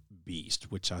Swamp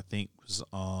Beast, which I think was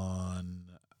on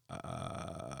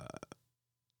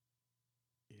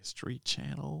History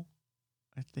Channel,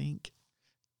 I think.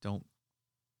 Don't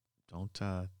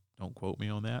quote me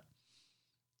on that.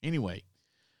 Anyway,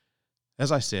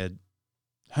 as I said,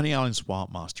 Honey Island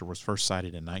Swamp Monster was first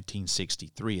sighted in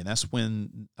 1963, and that's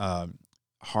when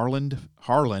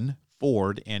Harlan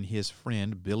Ford and his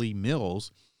friend Billy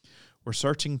Mills were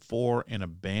searching for an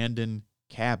abandoned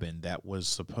cabin that was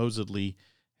supposedly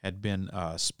had been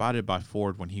spotted by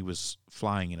Ford when he was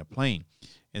flying in a plane.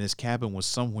 And this cabin was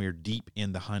somewhere deep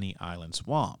in the Honey Island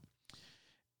Swamp.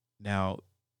 Now,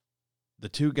 the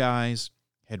two guys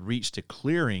had reached a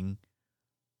clearing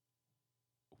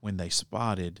when they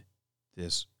spotted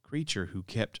this creature who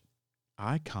kept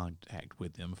eye contact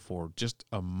with them for just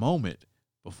a moment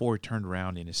before he turned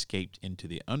around and escaped into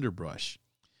the underbrush.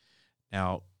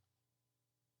 Now,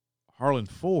 Harlan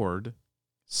Ford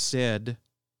said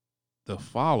the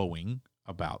following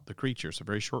about the creature. It's a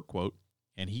very short quote,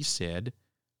 and he said,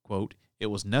 quote, "It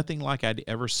was nothing like I'd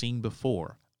ever seen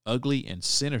before, ugly and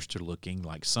sinister looking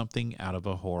like something out of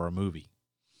a horror movie."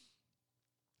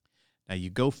 Now, you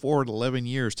go forward 11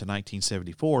 years to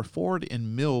 1974, Ford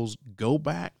and Mills go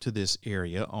back to this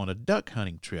area on a duck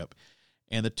hunting trip,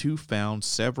 and the two found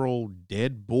several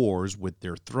dead boars with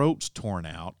their throats torn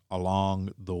out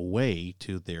along the way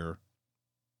to their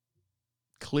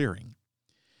clearing.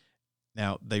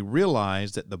 Now, they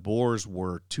realized that the boars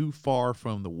were too far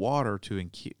from the water to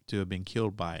have been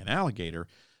killed by an alligator,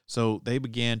 so they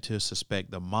began to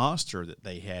suspect the monster that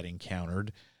they had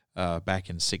encountered back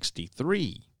in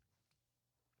 1963.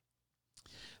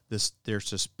 Their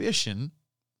suspicion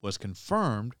was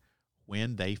confirmed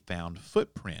when they found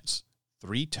footprints,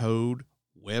 three-toed,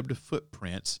 webbed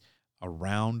footprints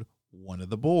around one of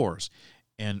the boars.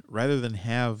 And rather than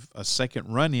have a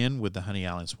second run-in with the Honey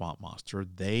Island Swamp Monster,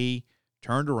 they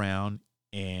turned around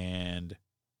and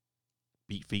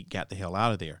beat feet, got the hell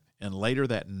out of there. And later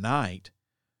that night,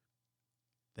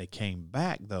 they came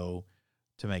back, though,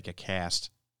 to make a cast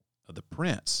of the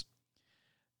prints.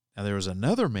 Now, there was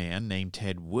another man named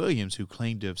Ted Williams who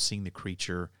claimed to have seen the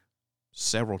creature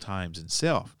several times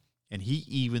himself. And he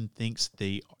even thinks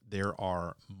there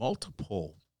are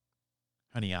multiple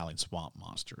Honey Island Swamp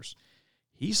Monsters.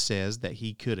 He says that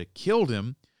he could have killed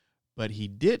him, but he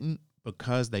didn't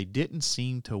because they didn't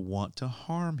seem to want to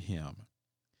harm him.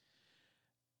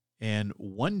 And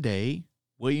one day,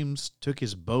 Williams took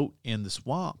his boat in the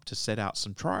swamp to set out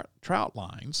some trout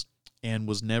lines and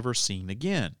was never seen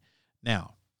again.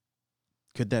 Now,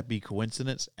 could that be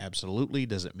coincidence? Absolutely.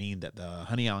 Does it mean that the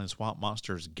Honey Island Swamp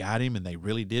Monsters got him and they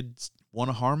really did want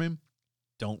to harm him?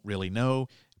 Don't really know.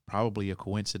 Probably a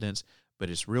coincidence, but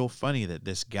it's real funny that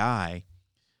this guy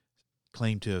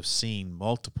claimed to have seen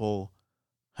multiple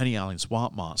Honey Island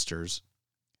Swamp Monsters,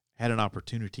 had an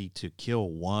opportunity to kill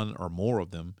one or more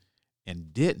of them,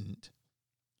 and didn't,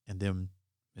 and then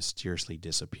mysteriously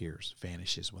disappears,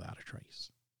 vanishes without a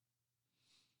trace.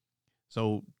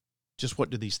 So, just what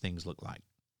do these things look like?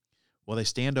 Well, they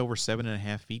stand over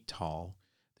 7.5 feet tall.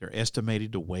 They're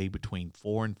estimated to weigh between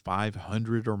 400 and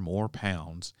 500 or more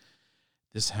pounds.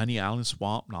 This Honey Island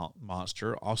Swamp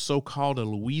Monster, also called a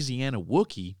Louisiana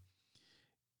Wookiee,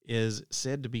 is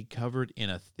said to be covered in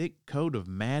a thick coat of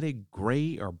matted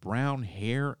gray or brown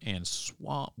hair and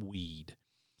swamp weed.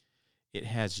 It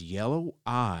has yellow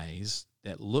eyes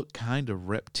that look kind of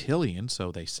reptilian,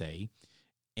 so they say,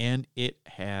 and it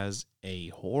has a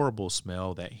horrible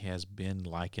smell that has been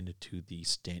likened to the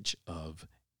stench of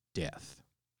death.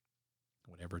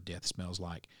 Whatever death smells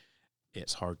like,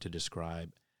 it's hard to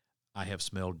describe. I have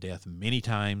smelled death many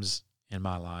times in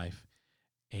my life,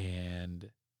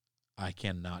 and I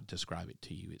cannot describe it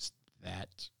to you. It's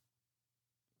that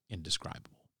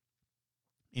indescribable.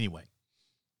 Anyway,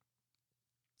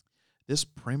 this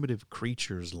primitive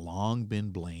creature's long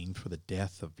been blamed for the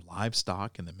death of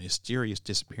livestock and the mysterious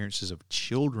disappearances of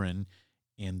children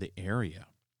in the area.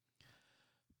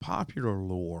 Popular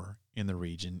lore in the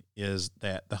region is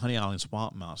that the Honey Island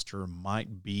Swamp Monster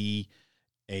might be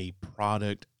a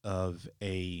product of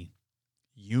a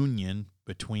union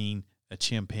between a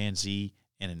chimpanzee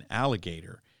and an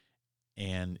alligator,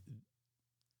 and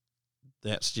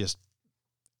that's just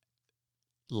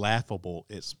laughable.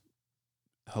 It's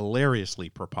hilariously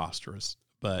preposterous,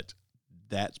 but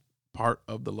that's part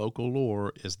of the local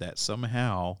lore, is that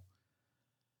somehow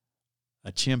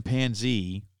a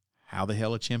chimpanzee, how the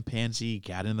hell a chimpanzee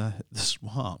got in the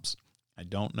swamps, I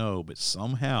don't know, but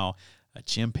somehow a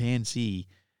chimpanzee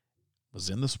was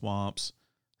in the swamps,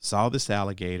 saw this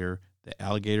alligator, the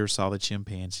alligator saw the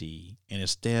chimpanzee, and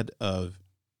instead of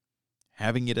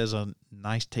having it as a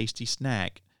nice, tasty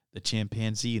snack, the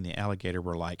chimpanzee and the alligator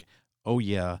were like, oh,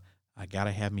 yeah, I got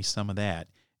to have me some of that.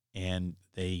 And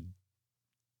they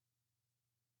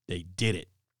did it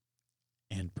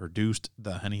and produced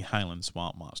the Honey Island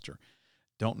swamp monster.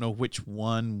 Don't know which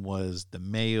one was the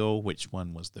male, which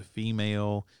one was the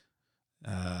female.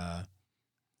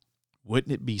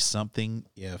 Wouldn't it be something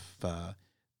if the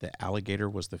alligator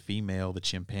was the female, the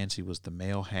chimpanzee was the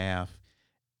male half,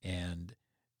 and,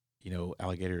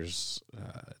 alligators,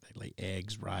 they lay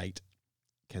eggs, right,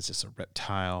 because it's a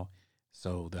reptile.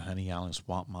 So the Honey Island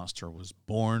swamp monster was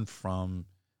born from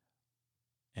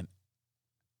an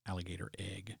alligator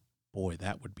egg. Boy,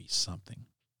 that would be something.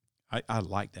 I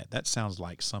like that. That sounds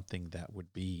like something that would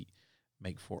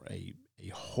make for a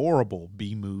horrible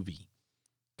B movie.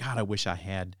 God, I wish I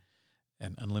had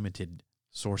an unlimited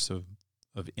source of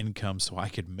income so I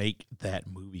could make that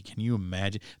movie. Can you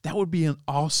imagine? That would be an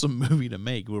awesome movie to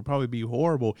make. It would probably be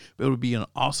horrible, but it would be an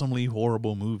awesomely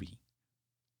horrible movie.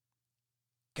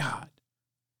 God,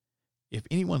 if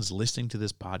anyone's listening to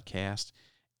this podcast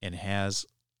and has,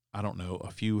 I don't know, a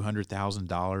few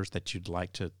 $100,000 that you'd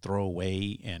like to throw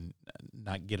away and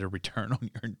not get a return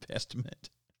on your investment,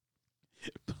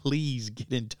 please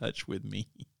get in touch with me.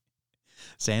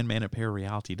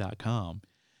 Sandman@parareality.com,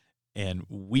 and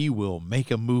we will make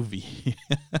a movie.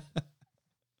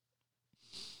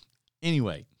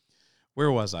 Anyway,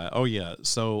 where was I? Oh, yeah.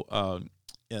 So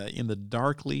in the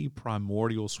darkly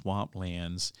primordial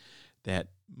swamplands that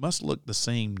must look the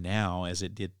same now as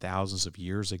it did thousands of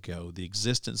years ago, the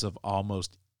existence of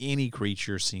almost any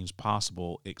creature seems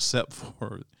possible except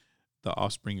for the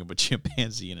offspring of a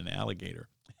chimpanzee and an alligator.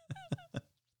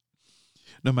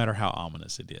 No matter how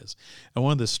ominous it is. And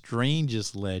one of the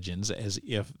strangest legends, as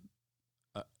if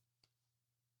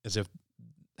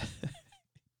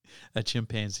a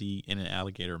chimpanzee and an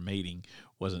alligator mating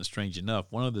wasn't strange enough,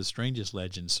 one of the strangest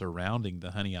legends surrounding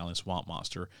the Honey Island swamp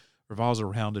monster revolves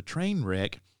around a train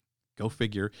wreck, go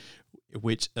figure,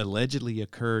 which allegedly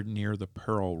occurred near the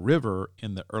Pearl River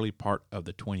in the early part of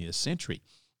the 20th century.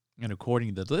 And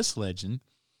according to this legend,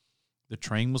 the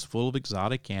train was full of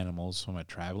exotic animals from a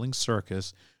traveling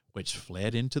circus, which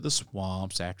fled into the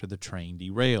swamps after the train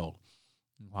derailed.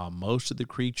 While most of the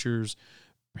creatures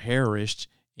perished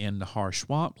in the harsh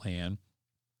swampland,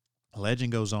 a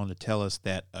legend goes on to tell us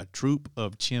that a troop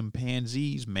of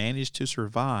chimpanzees managed to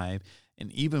survive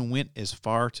and even went as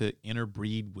far to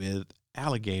interbreed with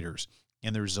alligators.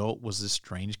 And the result was this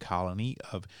strange colony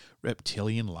of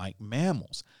reptilian-like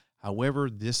mammals. However,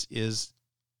 this is,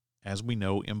 as we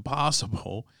know,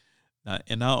 impossible.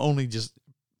 And not only just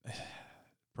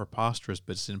preposterous,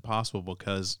 but it's impossible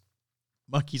because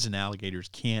monkeys and alligators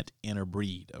can't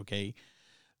interbreed, okay?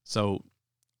 So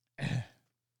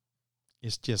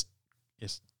it's just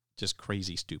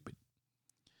crazy stupid.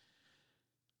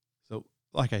 So,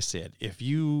 like I said, if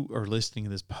you are listening to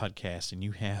this podcast and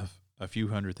you have a few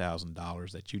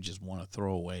 $100,000 that you just want to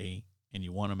throw away and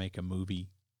you want to make a movie,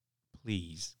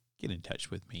 please get in touch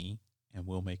with me and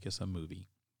we'll make us a movie.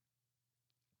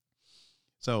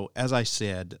 So, as I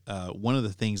said, one of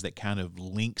the things that kind of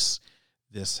links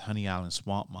this Honey Island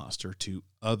swamp monster to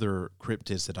other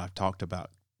cryptids that I've talked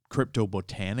about,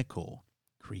 cryptobotanical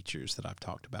creatures that I've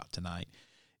talked about tonight,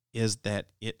 is that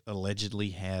it allegedly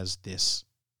has this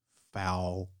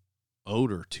foul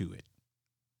odor to it.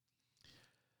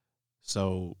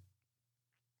 So,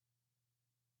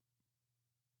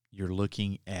 you're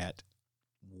looking at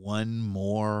one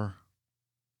more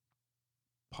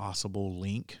possible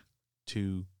link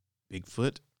to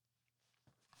Bigfoot.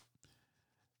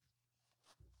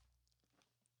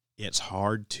 It's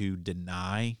hard to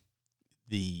deny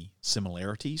the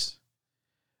similarities,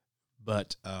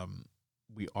 but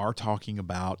we are talking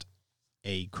about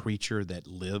a creature that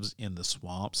lives in the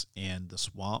swamps, and the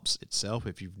swamps itself,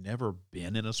 if you've never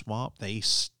been in a swamp, they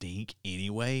stink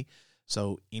anyway.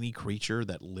 So any creature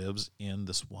that lives in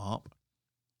the swamp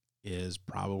is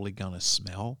probably going to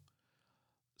smell.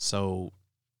 So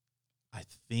I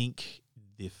think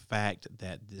the fact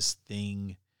that this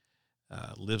thing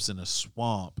lives in a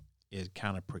swamp, it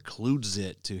kind of precludes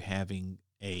it to having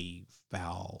a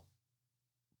foul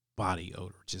body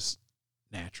odor just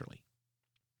naturally.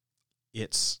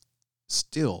 It's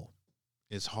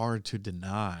hard to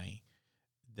deny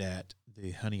that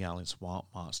the Honey Island swamp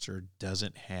monster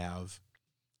doesn't have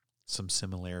some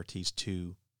similarities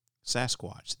to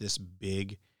Sasquatch, this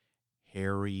big,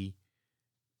 hairy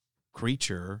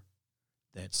creature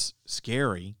that's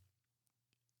scary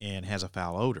and has a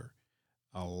foul odor.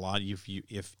 A lot of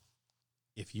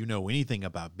if you know anything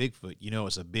about Bigfoot, you know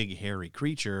it's a big, hairy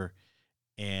creature,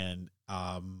 and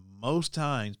Most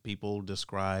times people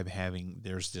describe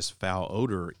there's this foul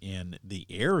odor in the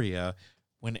area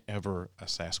whenever a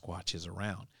Sasquatch is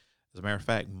around. As a matter of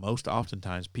fact, most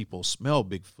oftentimes people smell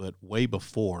Bigfoot way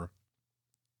before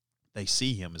they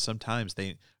see him. And sometimes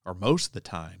most of the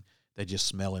time, they just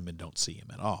smell him and don't see him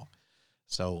at all.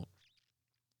 So,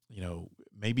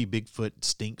 maybe Bigfoot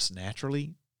stinks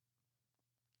naturally.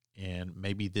 And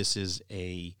maybe this is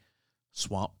a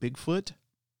swamp Bigfoot.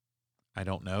 I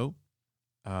don't know.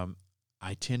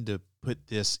 I tend to put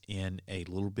this in a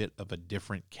little bit of a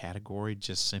different category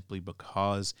just simply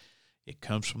because it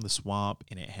comes from the swamp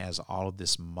and it has all of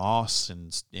this moss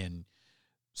and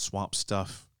swamp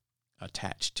stuff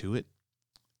attached to it.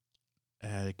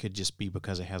 It could just be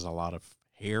because it has a lot of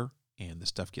hair and the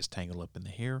stuff gets tangled up in the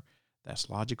hair. That's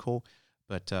logical.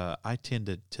 But I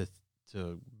tend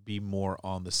to be more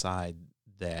on the side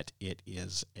that it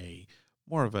is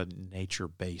more of a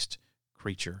nature-based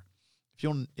creature.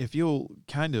 If you'll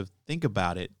kind of think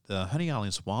about it, the Honey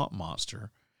Island Swamp Monster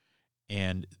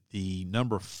and the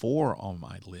number 4 on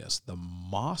my list, the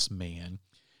Moss Man,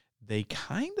 they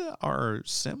kind of are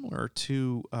similar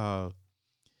to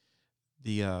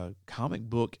the comic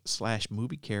book /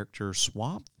 movie character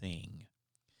Swamp Thing.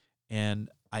 And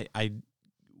I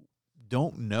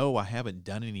don't know, I haven't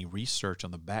done any research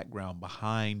on the background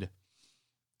behind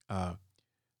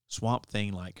Swamp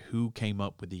Thing, like who came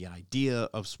up with the idea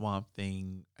of Swamp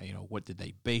Thing, what did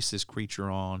they base this creature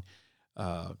on?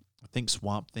 I think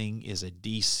Swamp Thing is a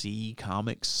DC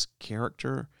Comics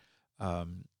character. I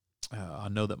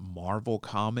know that Marvel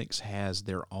Comics has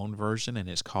their own version, and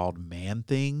it's called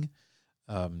Man-Thing.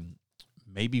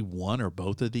 Maybe one or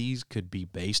both of these could be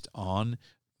based on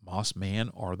Moss Man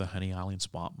or the Honey Island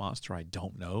Swamp Monster. I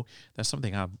don't know. That's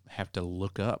something I have to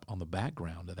look up on the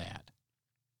background of that.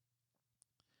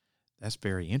 That's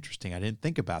very interesting. I didn't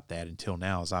think about that until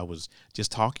now as I was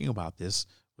just talking about this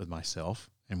with myself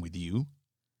and with you.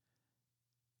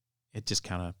 It just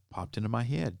kind of popped into my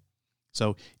head.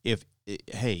 So if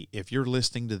you're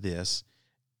listening to this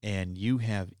and you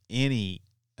have any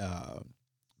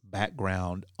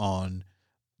background on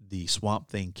the Swamp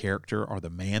Thing character or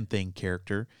the Man-Thing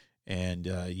character, and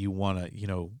you want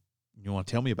to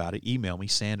tell me about it, email me,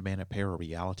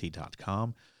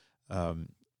 sandman@parareality.com,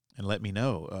 and let me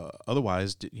know.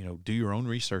 Otherwise, do your own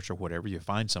research or whatever. You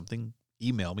find something,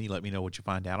 email me, let me know what you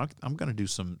find out. I'm going to do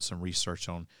some research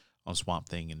on Swamp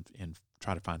Thing and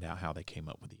try to find out how they came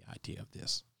up with the idea of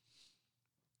this.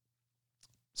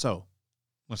 So,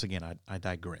 once again, I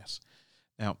digress.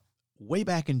 Now, way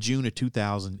back in June of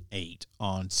 2008,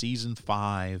 on season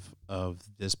 5 of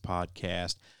this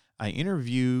podcast, I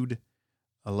interviewed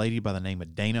a lady by the name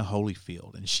of Dana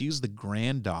Holyfield, and she's the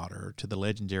granddaughter to the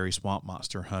legendary swamp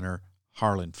monster hunter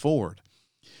Harlan Ford.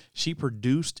 She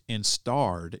produced and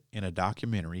starred in a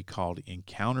documentary called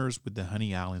Encounters with the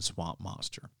Honey Island Swamp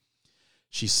Monster.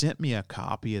 She sent me a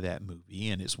copy of that movie,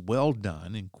 and it's well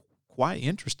done and quite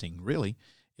interesting, really.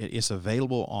 It's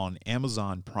available on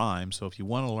Amazon Prime, so if you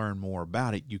want to learn more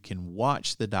about it, you can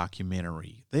watch the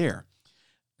documentary there.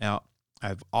 Now,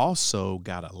 I've also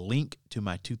got a link to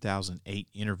my 2008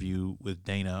 interview with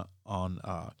Dana on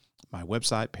my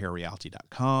website,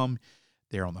 parareality.com.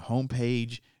 There on the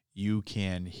homepage, you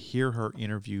can hear her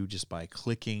interview just by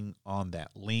clicking on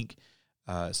that link.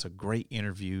 It's a great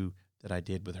interview that I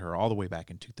did with her all the way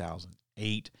back in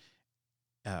 2008.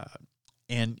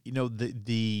 And,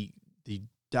 the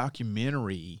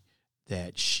documentary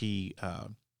that she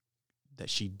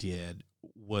did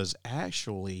was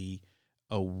actually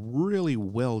a really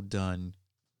well done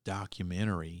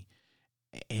documentary,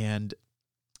 and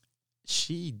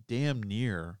she damn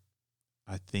near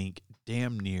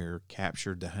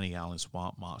captured the Honey Island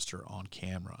Swamp Monster on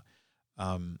camera.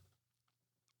 I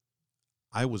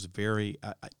was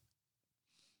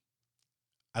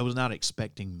I was not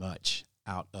expecting much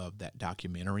out of that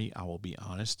documentary, I will be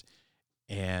honest.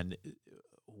 And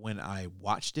when I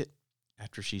watched it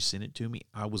after she sent it to me,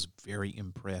 I was very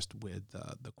impressed with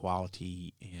the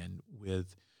quality and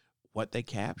with what they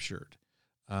captured.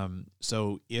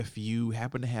 So if you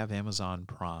happen to have Amazon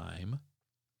Prime,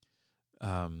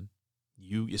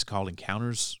 it's called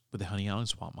Encounters with the Honey Island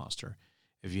Swamp Monster.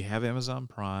 If you have Amazon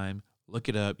Prime, look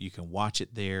it up. You can watch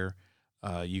it there.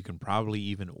 You can probably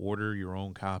even order your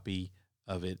own copy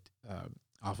of it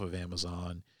off of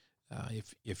Amazon.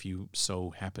 If you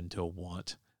so happen to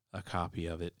want a copy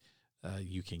of it,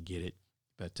 you can get it.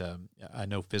 But I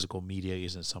know physical media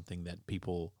isn't something that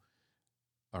people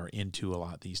are into a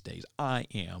lot these days. I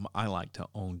am. I like to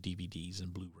own DVDs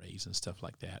and Blu-rays and stuff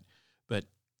like that. But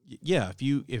yeah,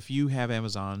 if you have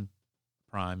Amazon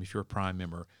Prime, if you're a Prime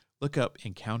member, look up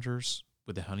Encounters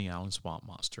with the Honey Island Swamp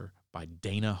Monster by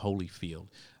Dana Holyfield.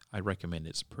 I recommend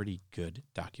it. It's a pretty good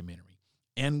documentary.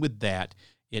 And with that,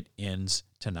 it ends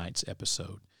tonight's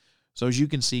episode. So as you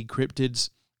can see, cryptids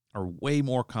are way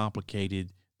more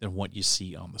complicated than what you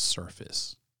see on the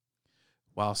surface.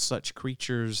 While such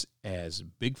creatures as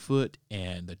Bigfoot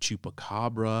and the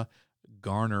Chupacabra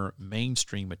garner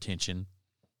mainstream attention,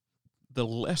 the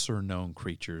lesser-known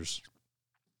creatures,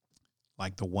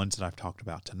 like the ones that I've talked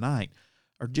about tonight,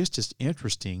 are just as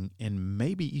interesting and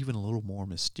maybe even a little more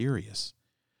mysterious.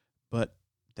 But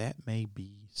that may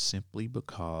be simply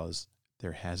because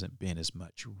there hasn't been as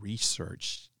much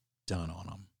research done on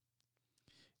them.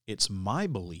 It's my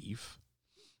belief,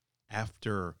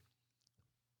 after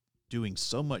doing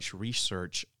so much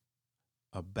research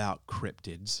about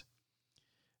cryptids,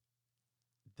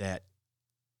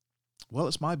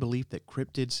 it's my belief that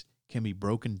cryptids can be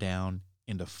broken down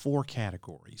into 4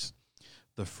 categories.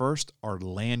 The first are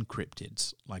land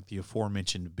cryptids, like the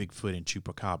aforementioned Bigfoot and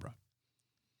Chupacabra.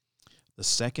 The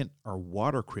second are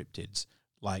water cryptids,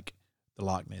 like the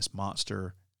Loch Ness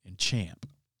Monster and Champ.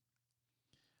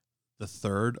 The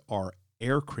third are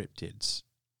air cryptids,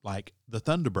 like the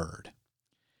Thunderbird.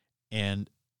 And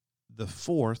the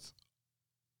fourth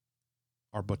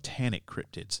are botanic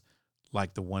cryptids,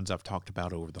 like the ones I've talked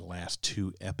about over the last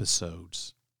 2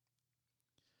 episodes.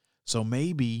 So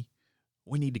maybe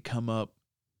we need to come up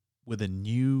with a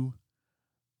new,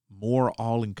 more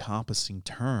all-encompassing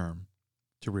term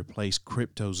to replace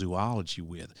cryptozoology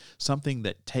with, something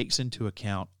that takes into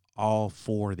account all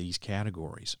 4 of these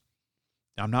categories.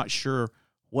 Now, I'm not sure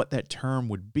what that term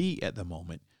would be at the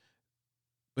moment,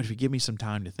 but if you give me some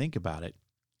time to think about it,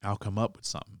 I'll come up with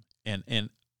something. And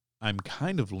I'm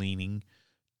kind of leaning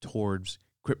towards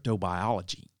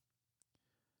cryptobiology,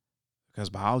 because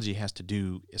biology has to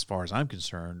do, as far as I'm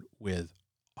concerned, with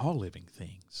all living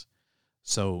things.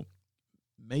 So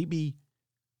maybe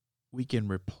we can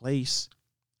replace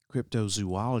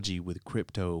cryptozoology with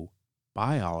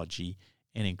cryptobiology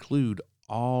and include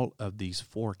all of these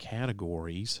 4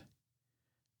 categories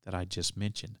that I just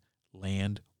mentioned: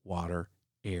 land, water,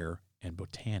 air, and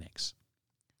botanics.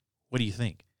 What do you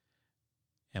think?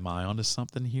 Am I onto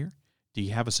something here? Do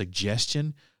you have a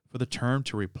suggestion for the term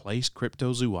to replace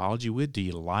cryptozoology with? Do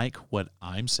you like what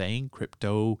I'm saying,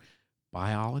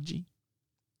 cryptobiology?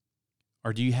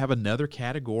 Or do you have another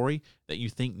category that you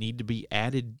think need to be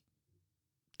added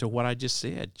to what I just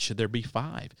said? Should there be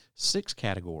 5, 6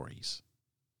 categories?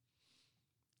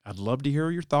 I'd love to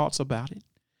hear your thoughts about it.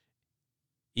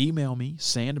 Email me,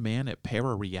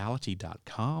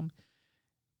 sandman@parareality.com,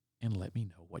 and let me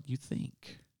know what you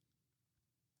think.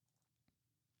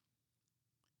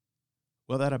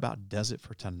 Well, that about does it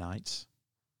for tonight's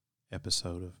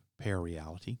episode of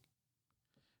Parareality.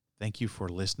 Thank you for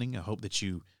listening. I hope that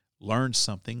you learned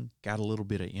something, got a little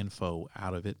bit of info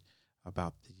out of it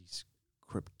about these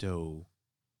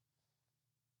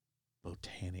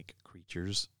Cryptobotanic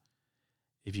creatures.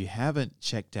 If you haven't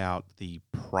checked out the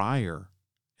prior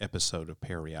episode of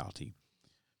Parareality,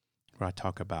 where I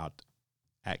talk about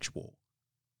actual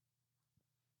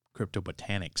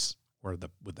cryptobotanics, or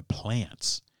with the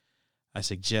plants, I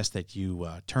suggest that you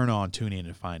tune in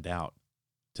and find out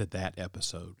to that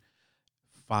episode.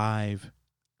 5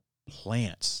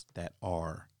 plants that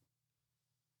are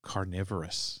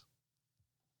carnivorous.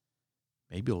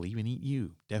 Maybe they'll even eat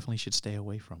you. Definitely should stay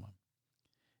away from them.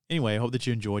 Anyway, I hope that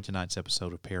you enjoyed tonight's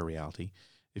episode of Parareality.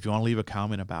 If you want to leave a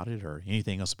comment about it or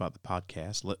anything else about the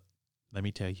podcast, let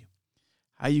me tell you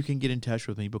how you can get in touch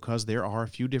with me, because there are a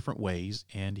few different ways,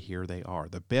 and here they are.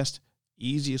 The best,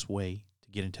 easiest way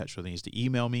to get in touch with me is to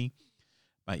email me.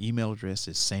 My email address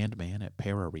is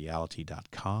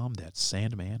sandman@parareality.com. That's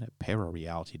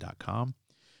sandman@parareality.com.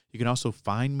 You can also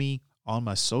find me on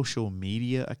my social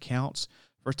media accounts.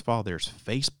 First of all, there's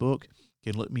Facebook.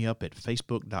 You can look me up at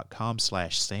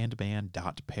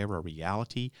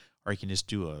facebook.com/sandman.parareality, or you can just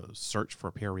do a search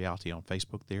for Parareality on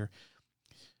Facebook there.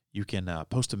 You can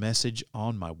post a message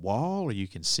on my wall, or you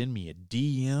can send me a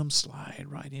DM. Slide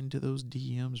right into those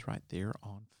DMs right there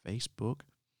on Facebook.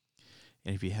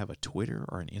 And if you have a Twitter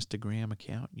or an Instagram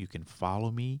account, you can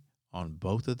follow me on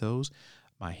both of those.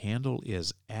 My handle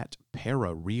is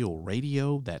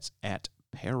 @ParaRealRadio. That's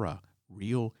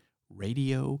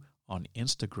 @ParaRealRadio on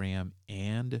Instagram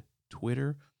and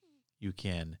Twitter. You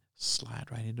can slide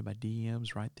right into my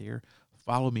DMs right there.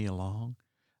 Follow me along.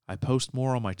 I post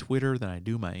more on my Twitter than I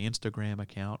do my Instagram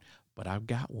account, but I've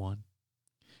got one.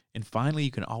 And finally,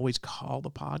 you can always call the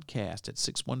podcast at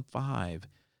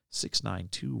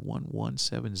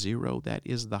 615-692-1170. That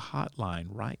is the hotline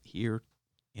right here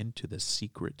into the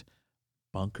secret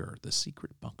bunker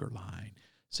line.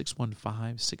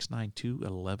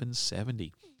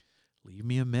 615-692-1170. Leave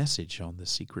me a message on the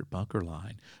Secret Bunker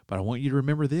line. But I want you to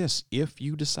remember this. If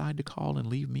you decide to call and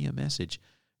leave me a message,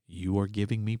 you are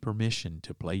giving me permission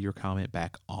to play your comment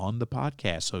back on the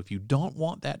podcast. So if you don't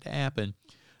want that to happen,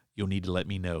 you'll need to let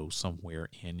me know somewhere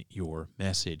in your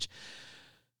message.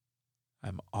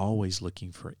 I'm always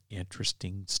looking for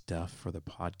interesting stuff for the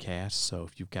podcast. So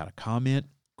if you've got a comment,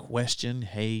 question,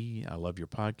 hey, I love your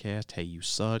podcast, hey, you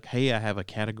suck, hey, I have a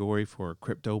category for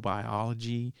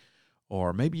cryptobiology,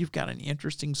 or maybe you've got an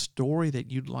interesting story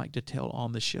that you'd like to tell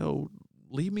on the show,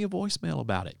 leave me a voicemail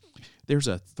about it. There's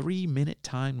a 3-minute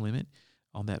time limit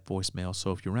on that voicemail,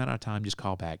 so if you run out of time, just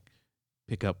call back,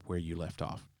 pick up where you left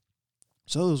off.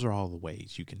 So those are all the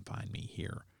ways you can find me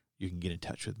here. You can get in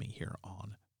touch with me here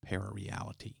on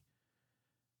Parareality.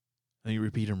 Let me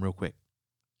repeat them real quick.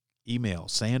 Email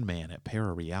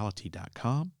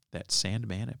sandman@parareality.com. That's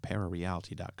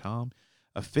sandman@parareality.com.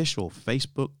 Official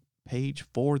Facebook page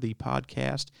for the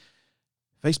podcast,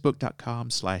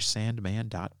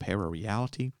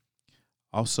 facebook.com/sandman.parareality.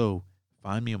 Also,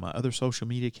 find me on my other social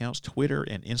media accounts, Twitter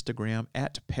and Instagram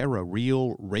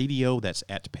 @ParaRealRadio. That's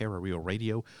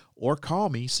 @ParaRealRadio. Or call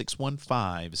me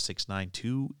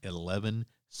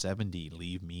 615-692-1170.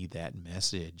 Leave me that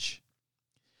message.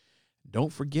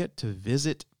 Don't forget to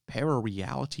visit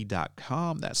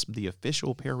parareality.com. That's the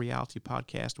official Parareality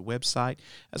podcast website.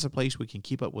 That's a place we can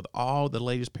keep up with all the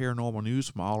latest paranormal news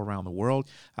from all around the world.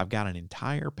 I've got an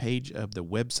entire page of the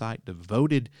website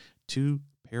devoted to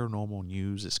paranormal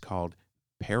news. It's called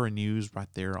Paranews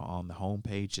right there on the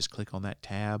homepage. Just click on that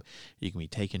tab. You can be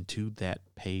taken to that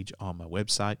page on my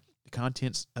website. The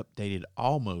content's updated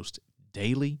almost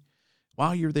daily.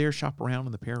 While you're there, shop around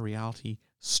in the Parareality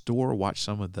store. Watch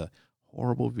some of the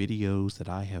horrible videos that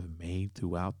I have made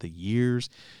throughout the years.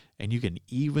 And you can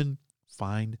even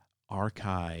find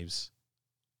archives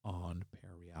on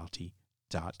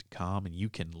parareality.com. And you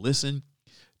can listen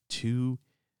to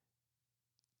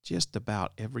just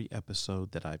about every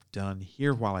episode that I've done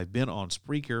here while I've been on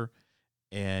Spreaker.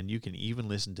 And you can even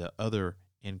listen to other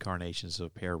incarnations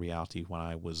of Parareality when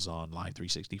I was on Live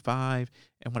 365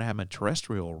 and when I had my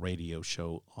terrestrial radio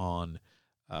show on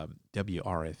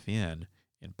WRFN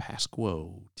in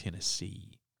Pasquo,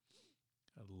 Tennessee.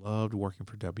 I loved working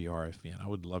for WRFN. I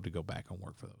would love to go back and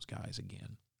work for those guys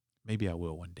again. Maybe I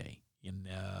will one day. You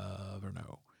never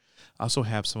know. I also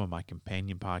have some of my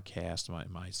companion podcasts,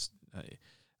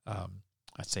 I'd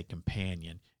say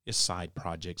companion, is side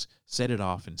projects. Set It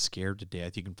Off and Scared to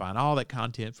Death. You can find all that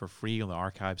content for free on the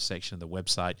archives section of the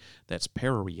website. That's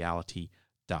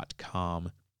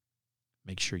parareality.com.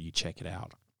 Make sure you check it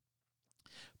out.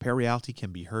 Parareality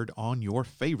can be heard on your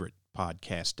favorite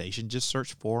podcast station. Just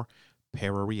search for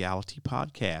Parareality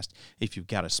Podcast. If you've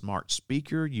got a smart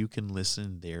speaker, you can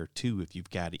listen there too. If you've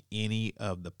got any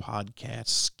of the podcast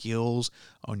skills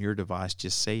on your device,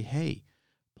 just say, hey,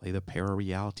 play the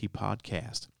Parareality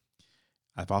Podcast.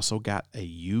 I've also got a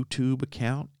YouTube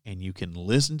account, and you can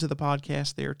listen to the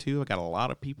podcast there too. I got a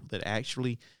lot of people that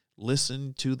actually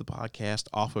listen to the podcast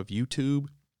off of YouTube.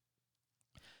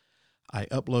 I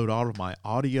upload all of my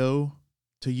audio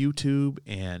to YouTube,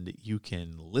 and you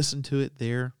can listen to it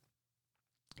there.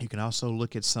 You can also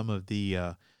look at some of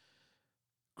the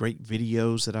great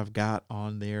videos that I've got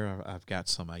on there. I've got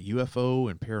some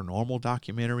UFO and paranormal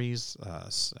documentaries,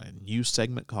 a news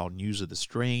segment called News of the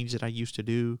Strange that I used to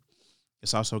do.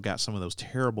 It's also got some of those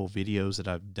terrible videos that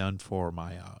I've done for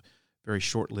my very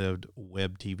short-lived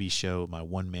web TV show, my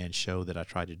one-man show that I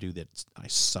tried to do that I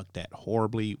sucked at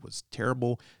horribly. It was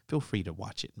terrible. Feel free to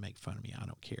watch it and make fun of me. I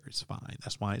don't care. It's fine.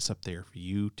 That's why it's up there for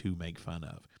you to make fun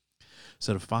of.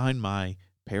 So to find my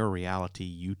Parareality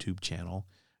YouTube channel,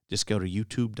 just go to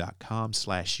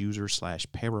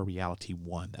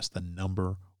youtube.com/user/parareality1. That's the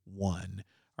number 1.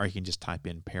 Or you can just type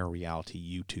in Parareality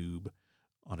YouTube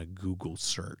on a Google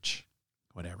search,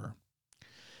 whatever.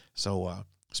 So,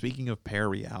 speaking of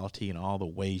Parareality and all the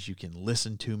ways you can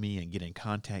listen to me and get in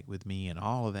contact with me and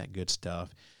all of that good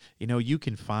stuff, you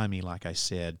can find me, like I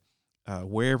said,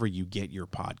 wherever you get your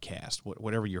podcast,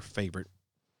 whatever your favorite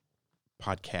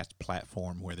podcast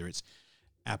platform, whether it's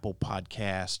Apple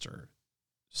Podcast or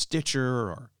Stitcher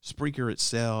or Spreaker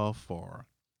itself or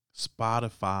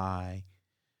Spotify,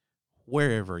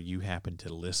 wherever you happen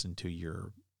to listen to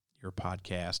your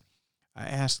podcast. I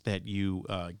ask that you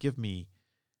give me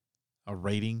a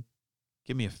rating.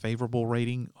 Give me a favorable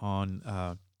rating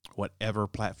on whatever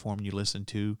platform you listen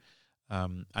to.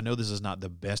 I know this is not the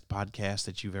best podcast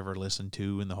that you've ever listened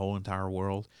to in the whole entire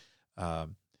world. But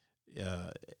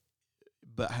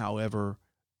however,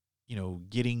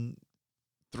 getting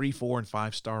 3, 4, and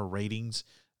 5-star ratings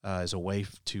is a way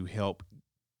to help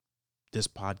this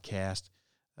podcast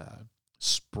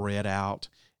spread out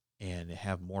and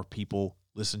have more people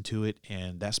listen to it.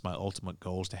 And that's my ultimate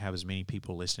goal, is to have as many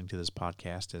people listening to this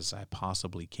podcast as I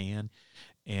possibly can.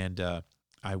 And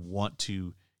I want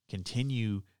to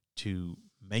continue to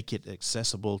make it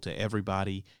accessible to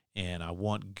everybody, and I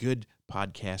want good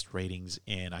podcast ratings,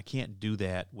 and I can't do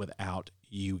that without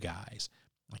you guys.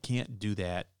 I can't do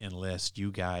that unless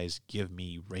you guys give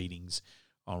me ratings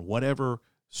on whatever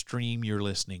stream you're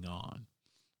listening on.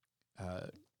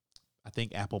 I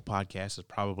think Apple Podcasts is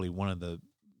probably one of the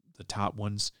top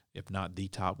ones, if not the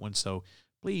top one. So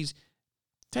please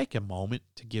take a moment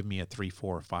to give me a 3,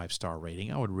 4, or 5-star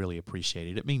rating. I would really appreciate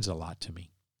it. It means a lot to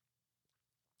me.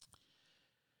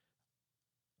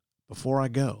 Before I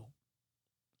go,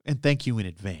 and thank you in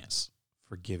advance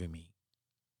for giving me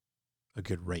a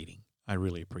good rating. I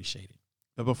really appreciate it.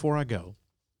 But before I go,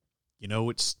 you know,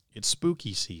 it's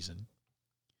spooky season,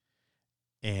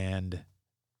 and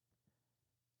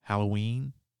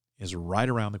Halloween is right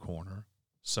around the corner.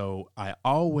 So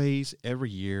every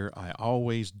year, I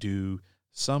always do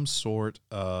some sort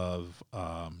of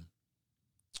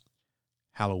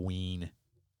Halloween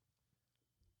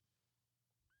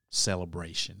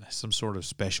celebration, some sort of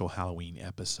special Halloween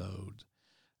episode.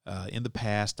 In the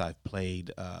past, I've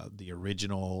played the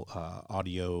original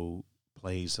audio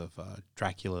plays of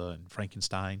Dracula and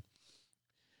Frankenstein.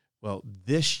 Well,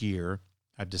 this year,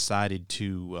 I've decided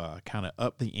to kind of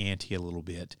up the ante a little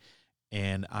bit,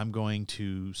 and I'm going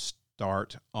to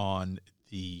start on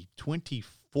the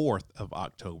 24th of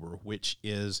October, which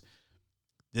is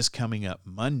this coming up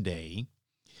Monday.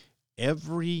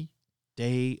 Every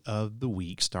day of the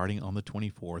week, starting on the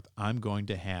 24th, I'm going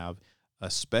to have a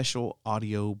special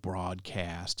audio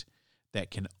broadcast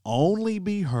that can only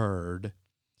be heard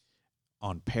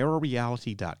on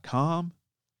parareality.com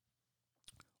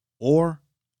or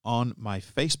on my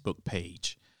Facebook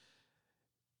page.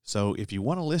 So if you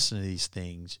want to listen to these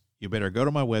things, you better go to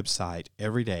my website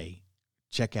every day,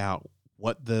 check out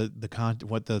what the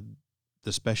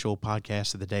special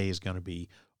podcast of the day is going to be,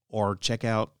 or check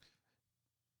out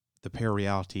the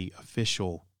Parareality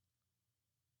official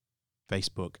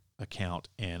Facebook account,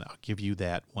 and I'll give you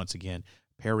that once again,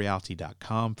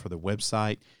 parareality.com for the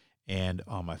website, and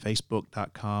on my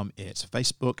facebook.com, it's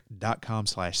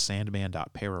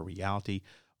facebook.com/sandman.parareality,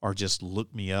 or just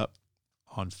look me up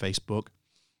on Facebook.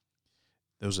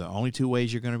 Those are the only two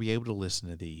ways you're going to be able to listen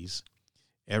to these.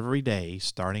 Every day,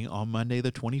 starting on Monday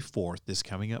the 24th, this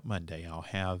coming up Monday, I'll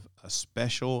have a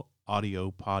special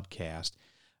audio podcast.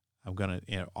 I'm going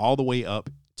to, all the way up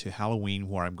to Halloween,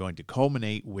 where I'm going to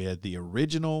culminate with the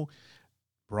original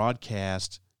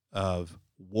broadcast of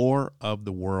War of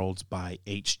the Worlds by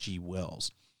H.G.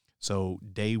 Wells. So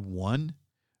day one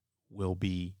will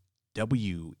be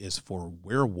W is for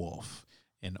Werewolf,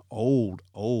 an old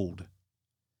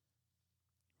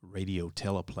radio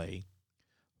teleplay,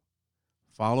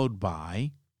 followed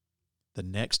by the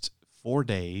next 4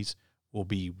 days will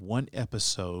be one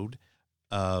episode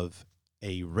of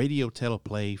a radio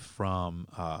teleplay from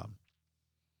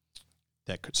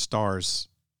that stars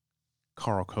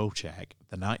Carl Kochak,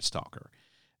 the Night Stalker.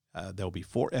 There'll be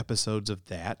 4 episodes of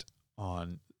that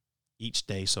on each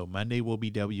day. So Monday will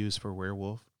be W's for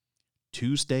Werewolf.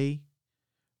 Tuesday,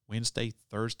 Wednesday,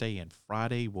 Thursday, and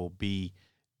Friday will be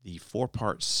the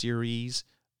 4-part series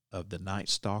of the Night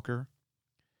Stalker.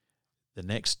 The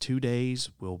next 2 days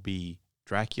will be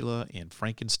Dracula and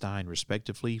Frankenstein,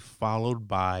 respectively, followed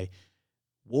by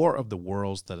War of the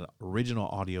Worlds, the original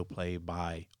audio play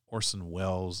by Orson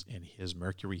Welles and his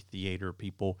Mercury Theater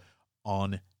people,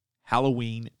 on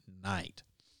Halloween night.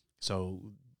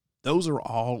 So those are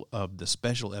all of the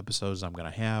special episodes I'm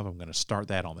going to have. I'm going to start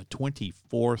that on the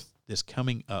 24th, this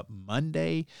coming up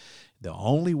Monday. The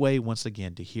only way, once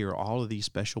again, to hear all of these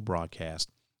special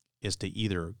broadcasts is to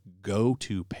either go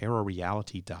to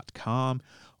parareality.com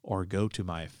or go to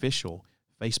my official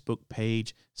Facebook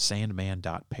page,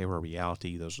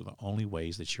 sandman.parareality. Those are the only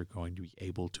ways that you're going to be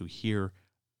able to hear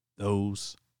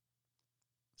those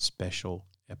special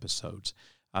episodes.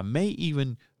 I may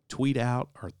even tweet out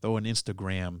or throw an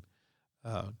Instagram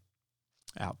out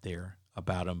there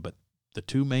about them, but the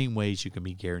 2 main ways you can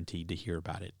be guaranteed to hear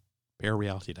about it,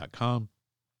 parareality.com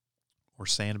or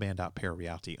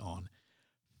sandman.parareality on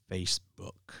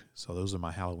Facebook. So those are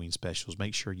my Halloween specials.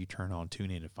 Make sure you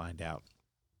tune in and find out.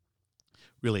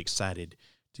 Really excited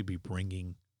to be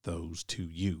bringing those to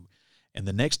you. And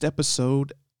the next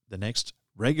episode, the next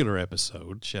regular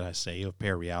episode, should I say, of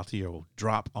Parareality will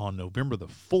drop on November the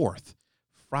 4th,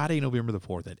 Friday, November the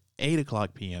 4th at 8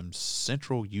 o'clock p.m.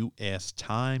 Central U.S.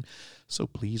 time. So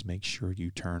please make sure you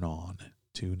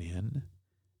tune in,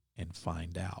 and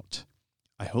find out.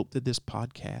 I hope that this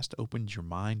podcast opens your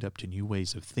mind up to new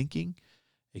ways of thinking,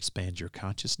 expands your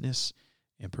consciousness,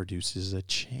 and produces a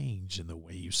change in the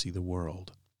way you see the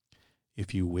world.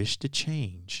 If you wish to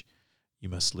change, you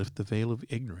must lift the veil of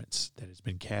ignorance that has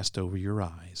been cast over your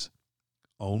eyes.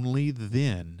 Only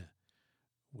then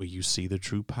will you see the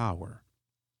true power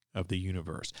of the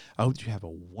universe. I hope you have a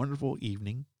wonderful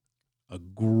evening, a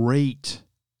great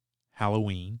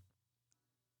Halloween,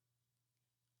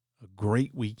 a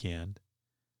great weekend,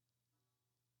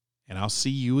 and I'll see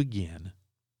you again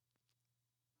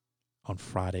on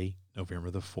Friday,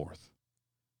 November the 4th.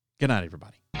 Good night,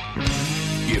 everybody.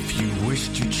 If you wish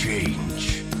to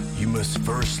change, you must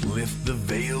first lift the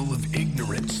veil of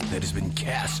ignorance that has been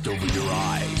cast over your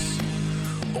eyes.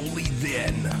 Only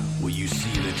then will you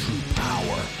see the true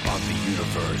power of the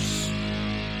universe.